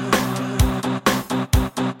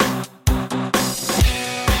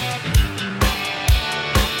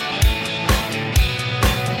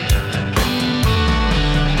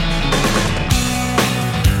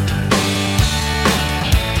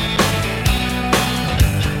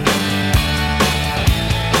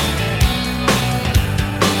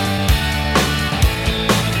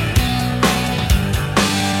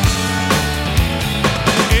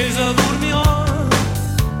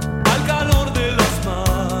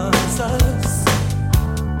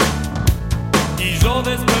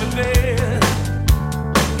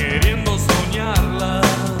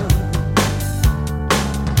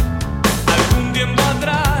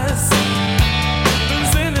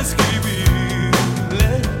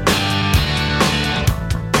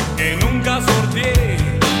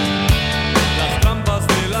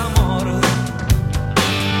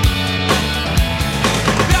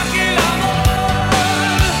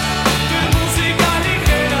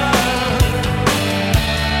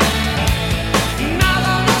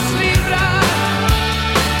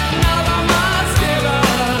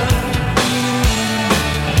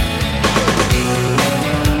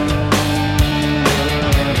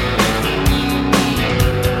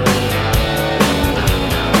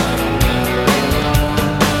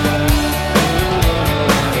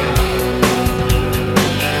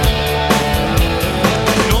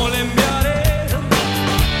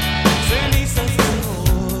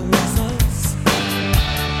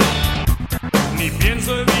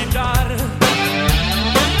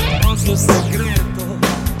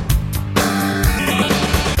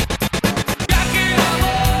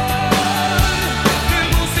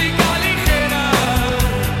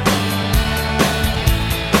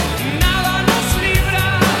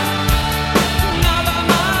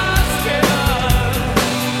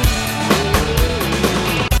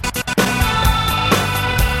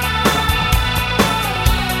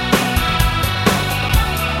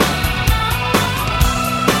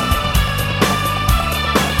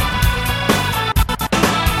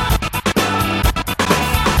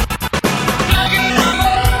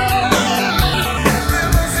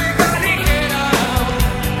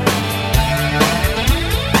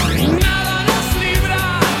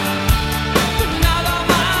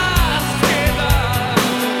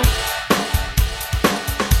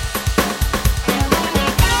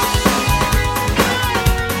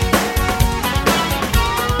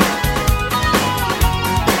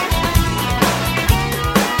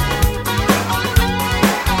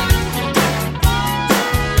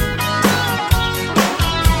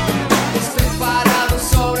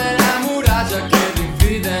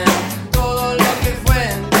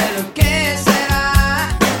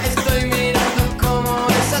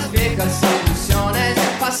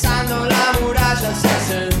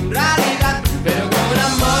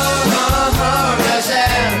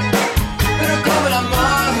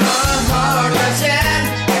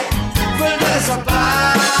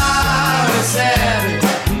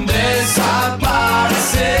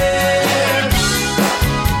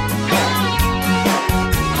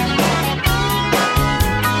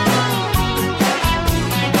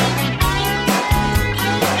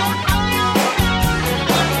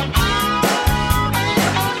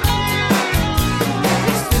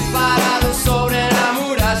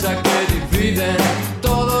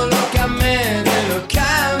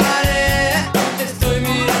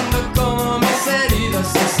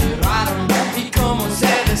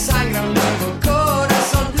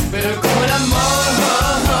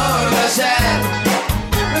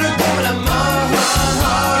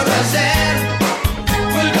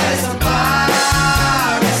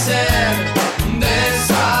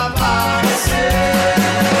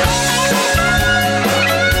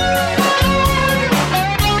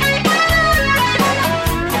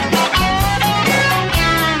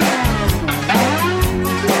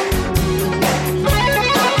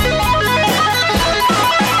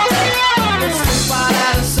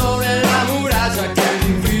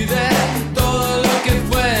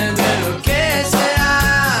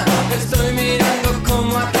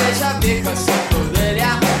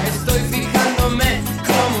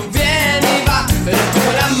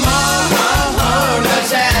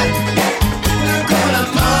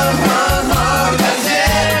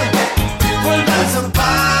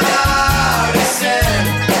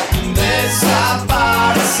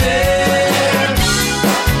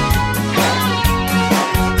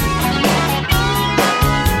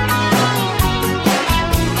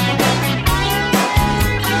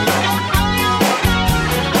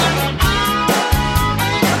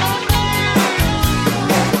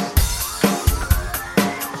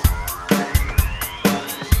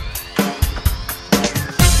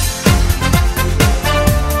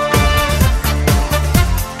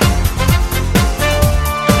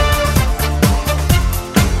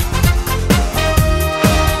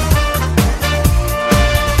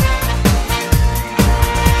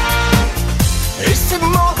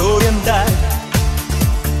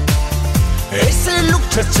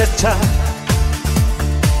 hecha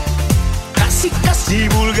casi, casi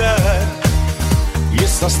vulgar. Y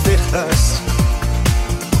esas cejas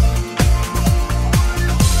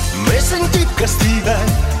me sentí castigar.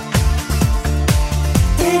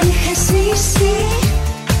 Te dije sí, sí,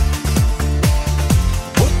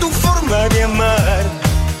 por tu forma de amar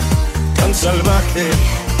tan salvaje.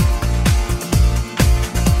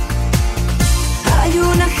 hay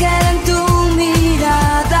un ángel en tu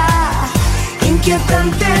mirada,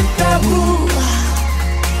 inquietante tabú.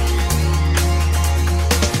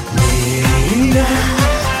 Mira,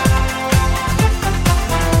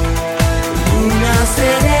 luna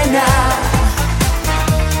serena,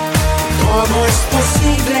 todo es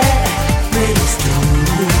posible, menos tú.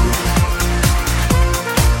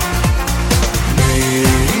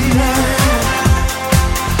 mira,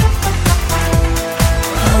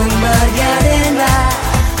 Mar y arena,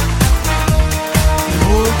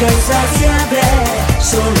 boca insaciable,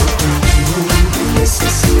 solo tú,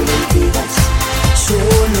 meses y mentiras,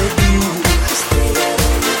 solo tú, estrella de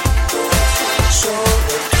mi corazón,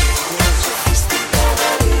 solo tú, sofisticada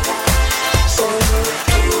vida, solo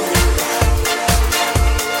tú.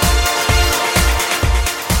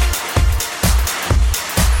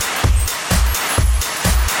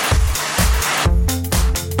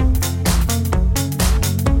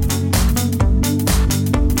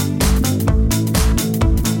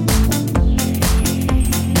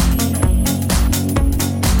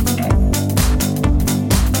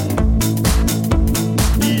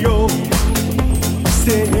 yo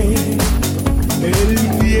seré el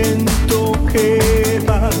viento que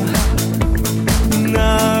va,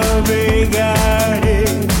 navegaré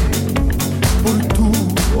por tu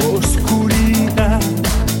oscuridad,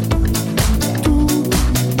 tu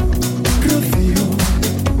rocío,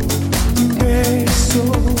 beso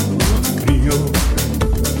frío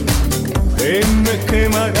que me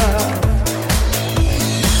quemará.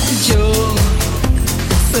 Yo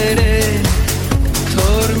seré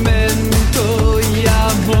tormento y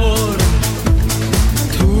amor,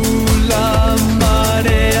 tú la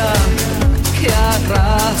marea que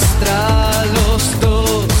arrastra a los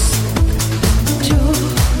dos. Yo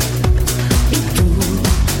y tú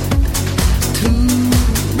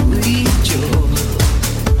y yo.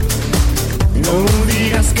 No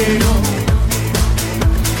digas que no,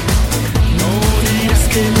 no digas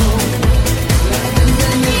que no.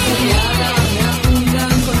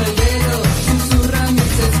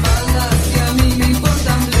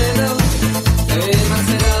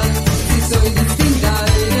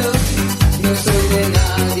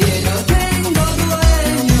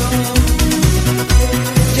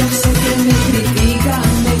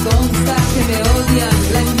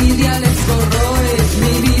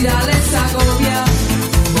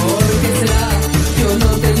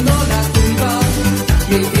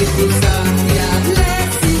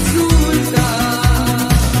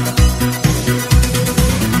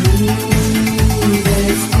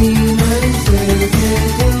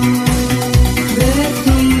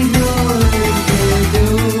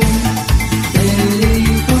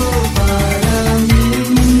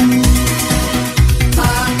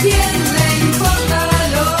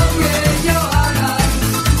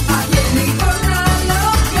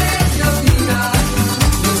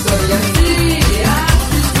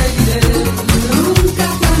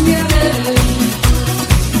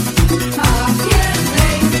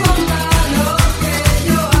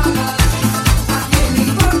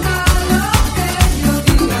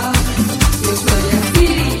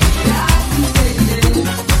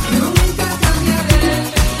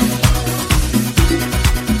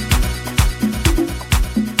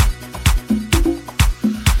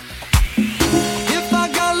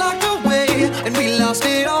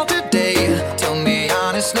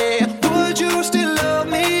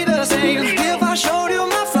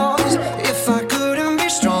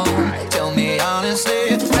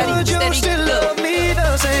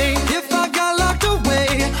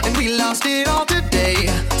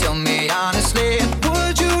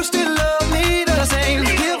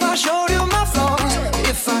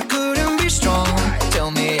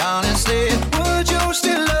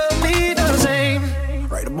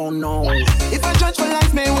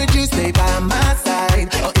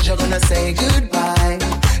 Say goodbye.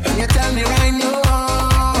 Can you tell me right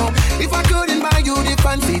now? If I couldn't buy you the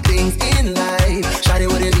fancy things in life, shawty,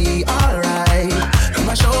 would it be alright? Come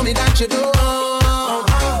on, show me that you do.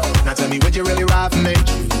 Now tell me, would you really ride for me?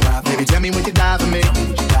 Baby, tell me, would you die for me?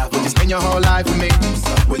 Would you spend your whole life with me?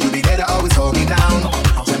 Would you be there to always hold me down?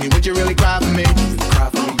 Tell me, would you really cry for me?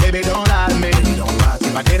 Baby, don't lie to me.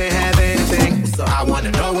 If I didn't have anything, I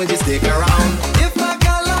wanna know, would you stick around? If I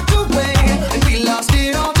got locked away and we lost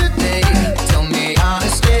it all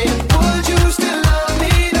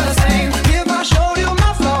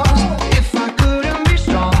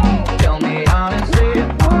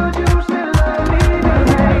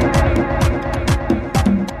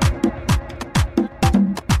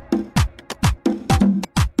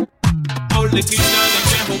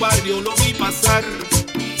bailar,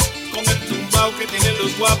 con el tumbao que tienen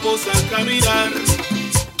los guapos al caminar.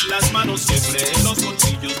 Las manos siempre en los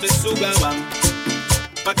bolsillos de su gabán,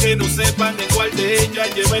 pa' que no sepan en cuál de ella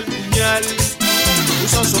lleva el puñal.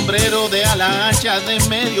 Usa un sombrero de ala ancha de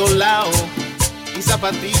medio lado y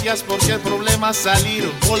zapatillas porque el problema es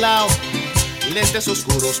salir volado. Lentes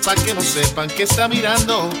oscuros pa' que no sepan que está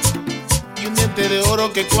mirando, y un diente de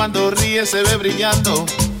oro que cuando ríe se ve brillando.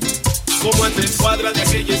 Como entre cuadras de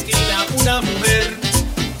aquella esquina una mujer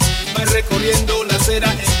va recorriendo la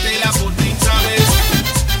acera entera por primera vez,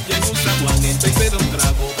 y en un zaguán entra y pide un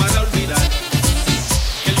trago para olvidar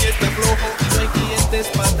que el día está flojo y no hay clientes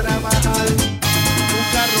para trabajar. Un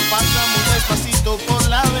carro pasa muy despacito por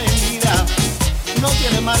la avenida, no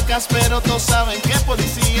tiene marcas pero todos saben que es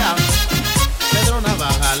policía. Pedro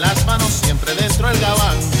Navaja, las manos siempre dentro del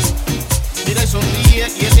gabán, mira y sonríe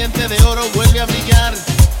y el diente de oro vuelve a brillar.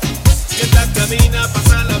 Mientras camina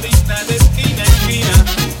pasa la vista de esquina a esquina,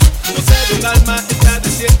 no se ve un alma, está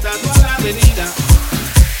desierta toda la avenida.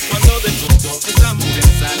 Cuando de pronto esa mujer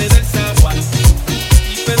sale del zaguán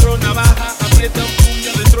y Pedro Navaja aprieta un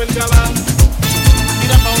puño dentro del gabán.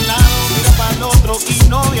 Mira pa' un lado, mira pa' el otro y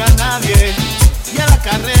no ve a nadie, y a la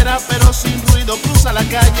carrera pero sin ruido cruza la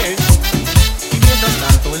calle. Y mientras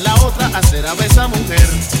tanto en la otra acera ve esa mujer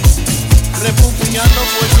refunfuñando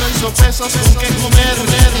pues no hizo pesos con que comer.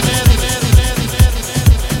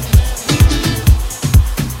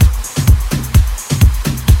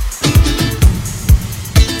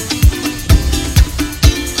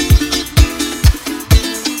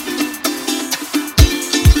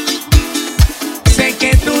 Sé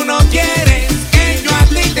que tú no quieres que yo a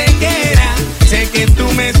ti te quiera, sé que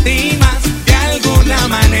tú me estimas de alguna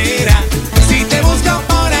manera. Si te busco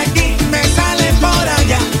por aquí, me sale por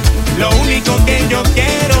allá. Lo único que yo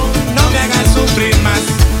quiero, no me hagas sufrir más.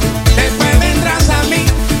 Después vendrás a mí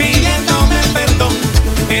pidiéndome perdón,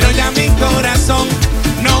 pero ya mi corazón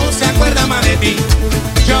no se acuerda más de ti.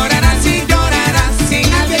 Llorarás y llorarás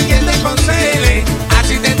sin alguien que te consele,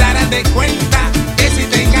 así te darás de cuenta que si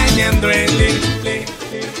te engañan duele.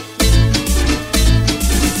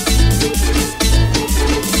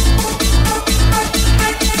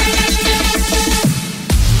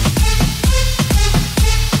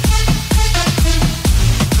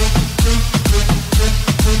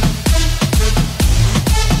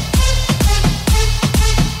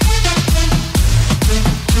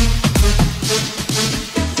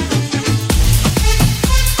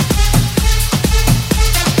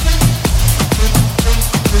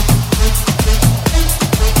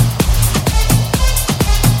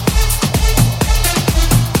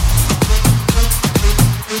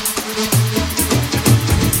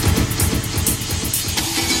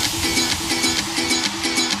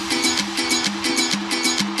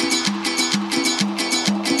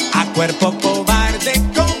 Cuerpo cobarde,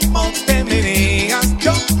 como te me digas,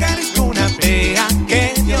 yo cargo una pega,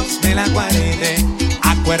 que Dios me la guarde.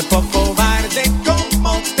 A cuerpo cobarde,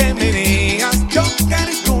 como te me digas, yo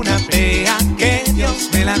cargo una pega, que Dios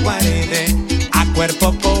me la guarde. A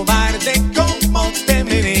cuerpo cobarde, como te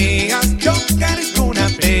me digas, yo cargo una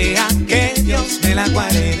pega, que Dios me la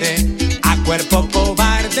guarde. A cuerpo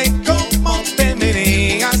cobarde, como te me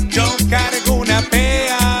digas, yo cargo una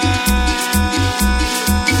pega.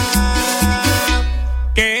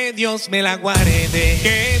 Que Dios me la guarde,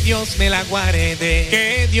 que Dios me la guarde,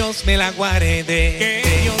 que Dios me la guarde,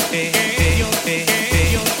 que Dios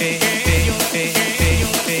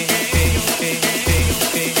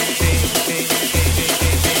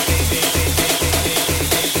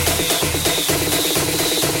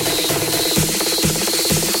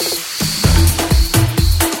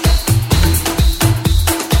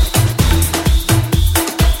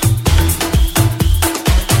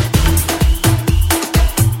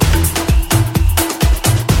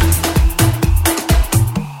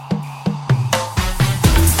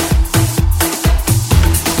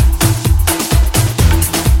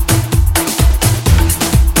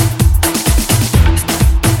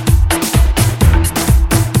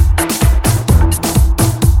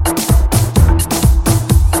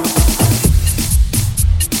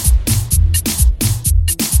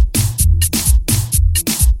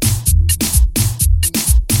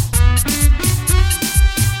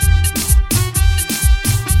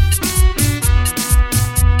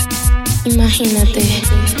Imagínate,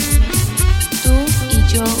 tú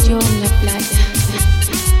y yo en la playa,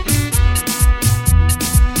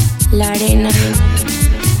 la arena,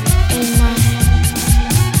 el mar,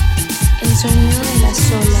 el sonido de las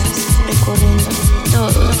olas recorriendo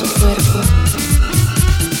todo tu cuerpo.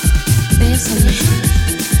 Bésame,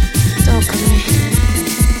 tócame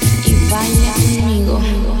y baila conmigo.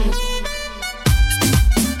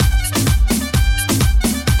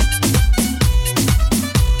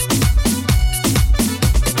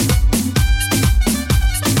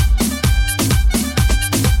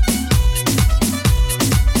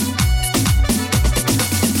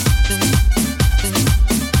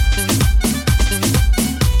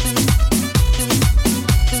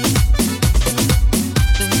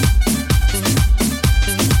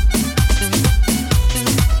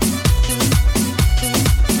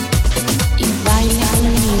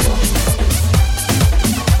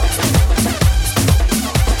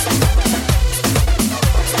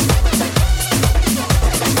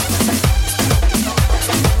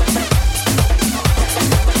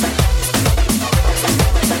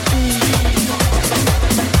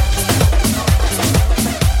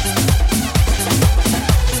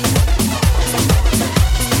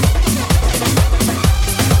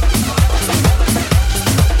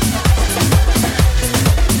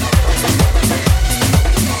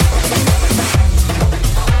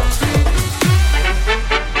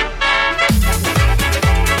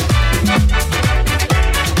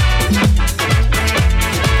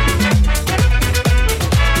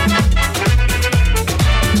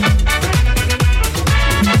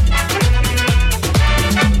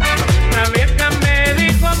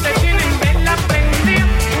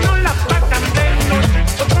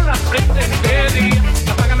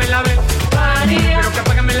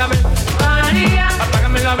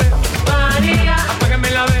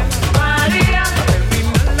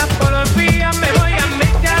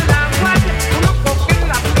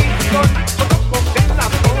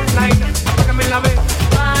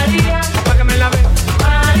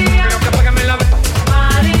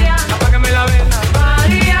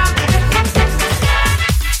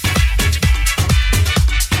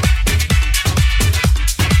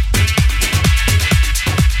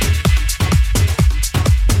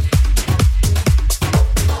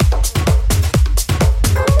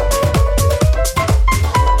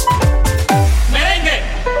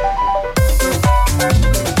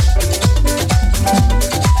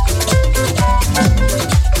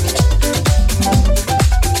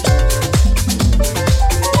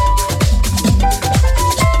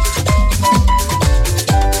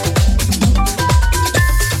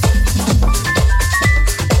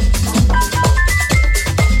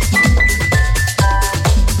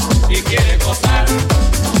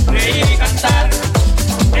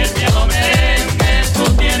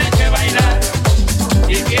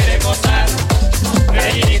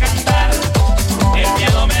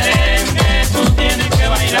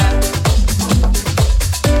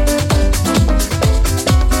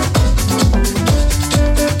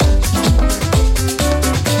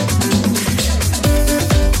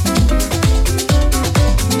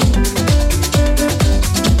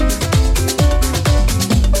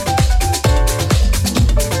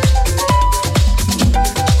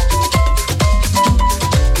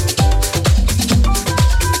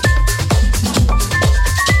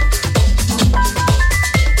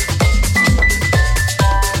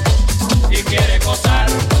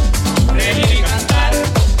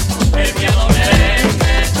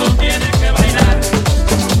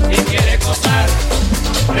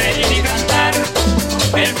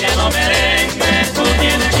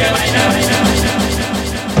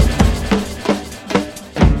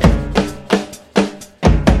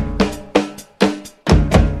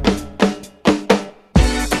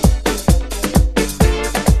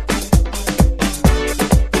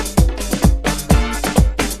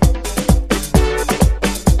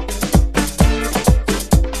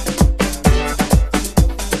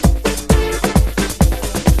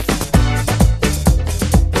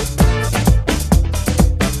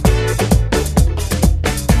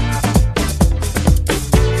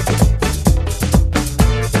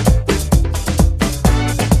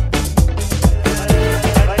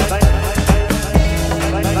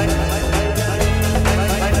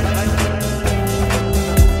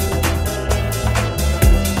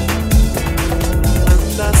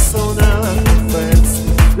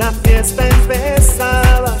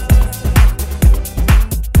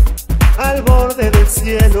 al borde del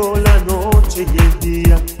cielo, la noche y el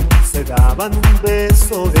día se daban un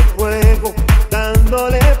beso de fuego,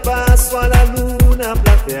 dándole paso a la luna,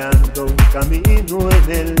 plateando un camino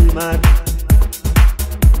en el mar.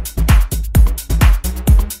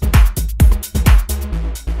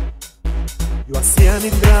 Yo hacía mi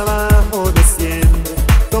trabajo de siempre,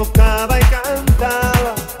 tocaba y cantaba.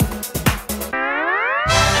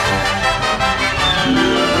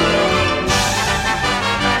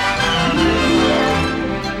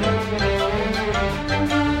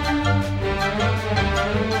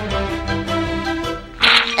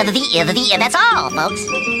 That's all,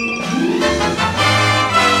 folks.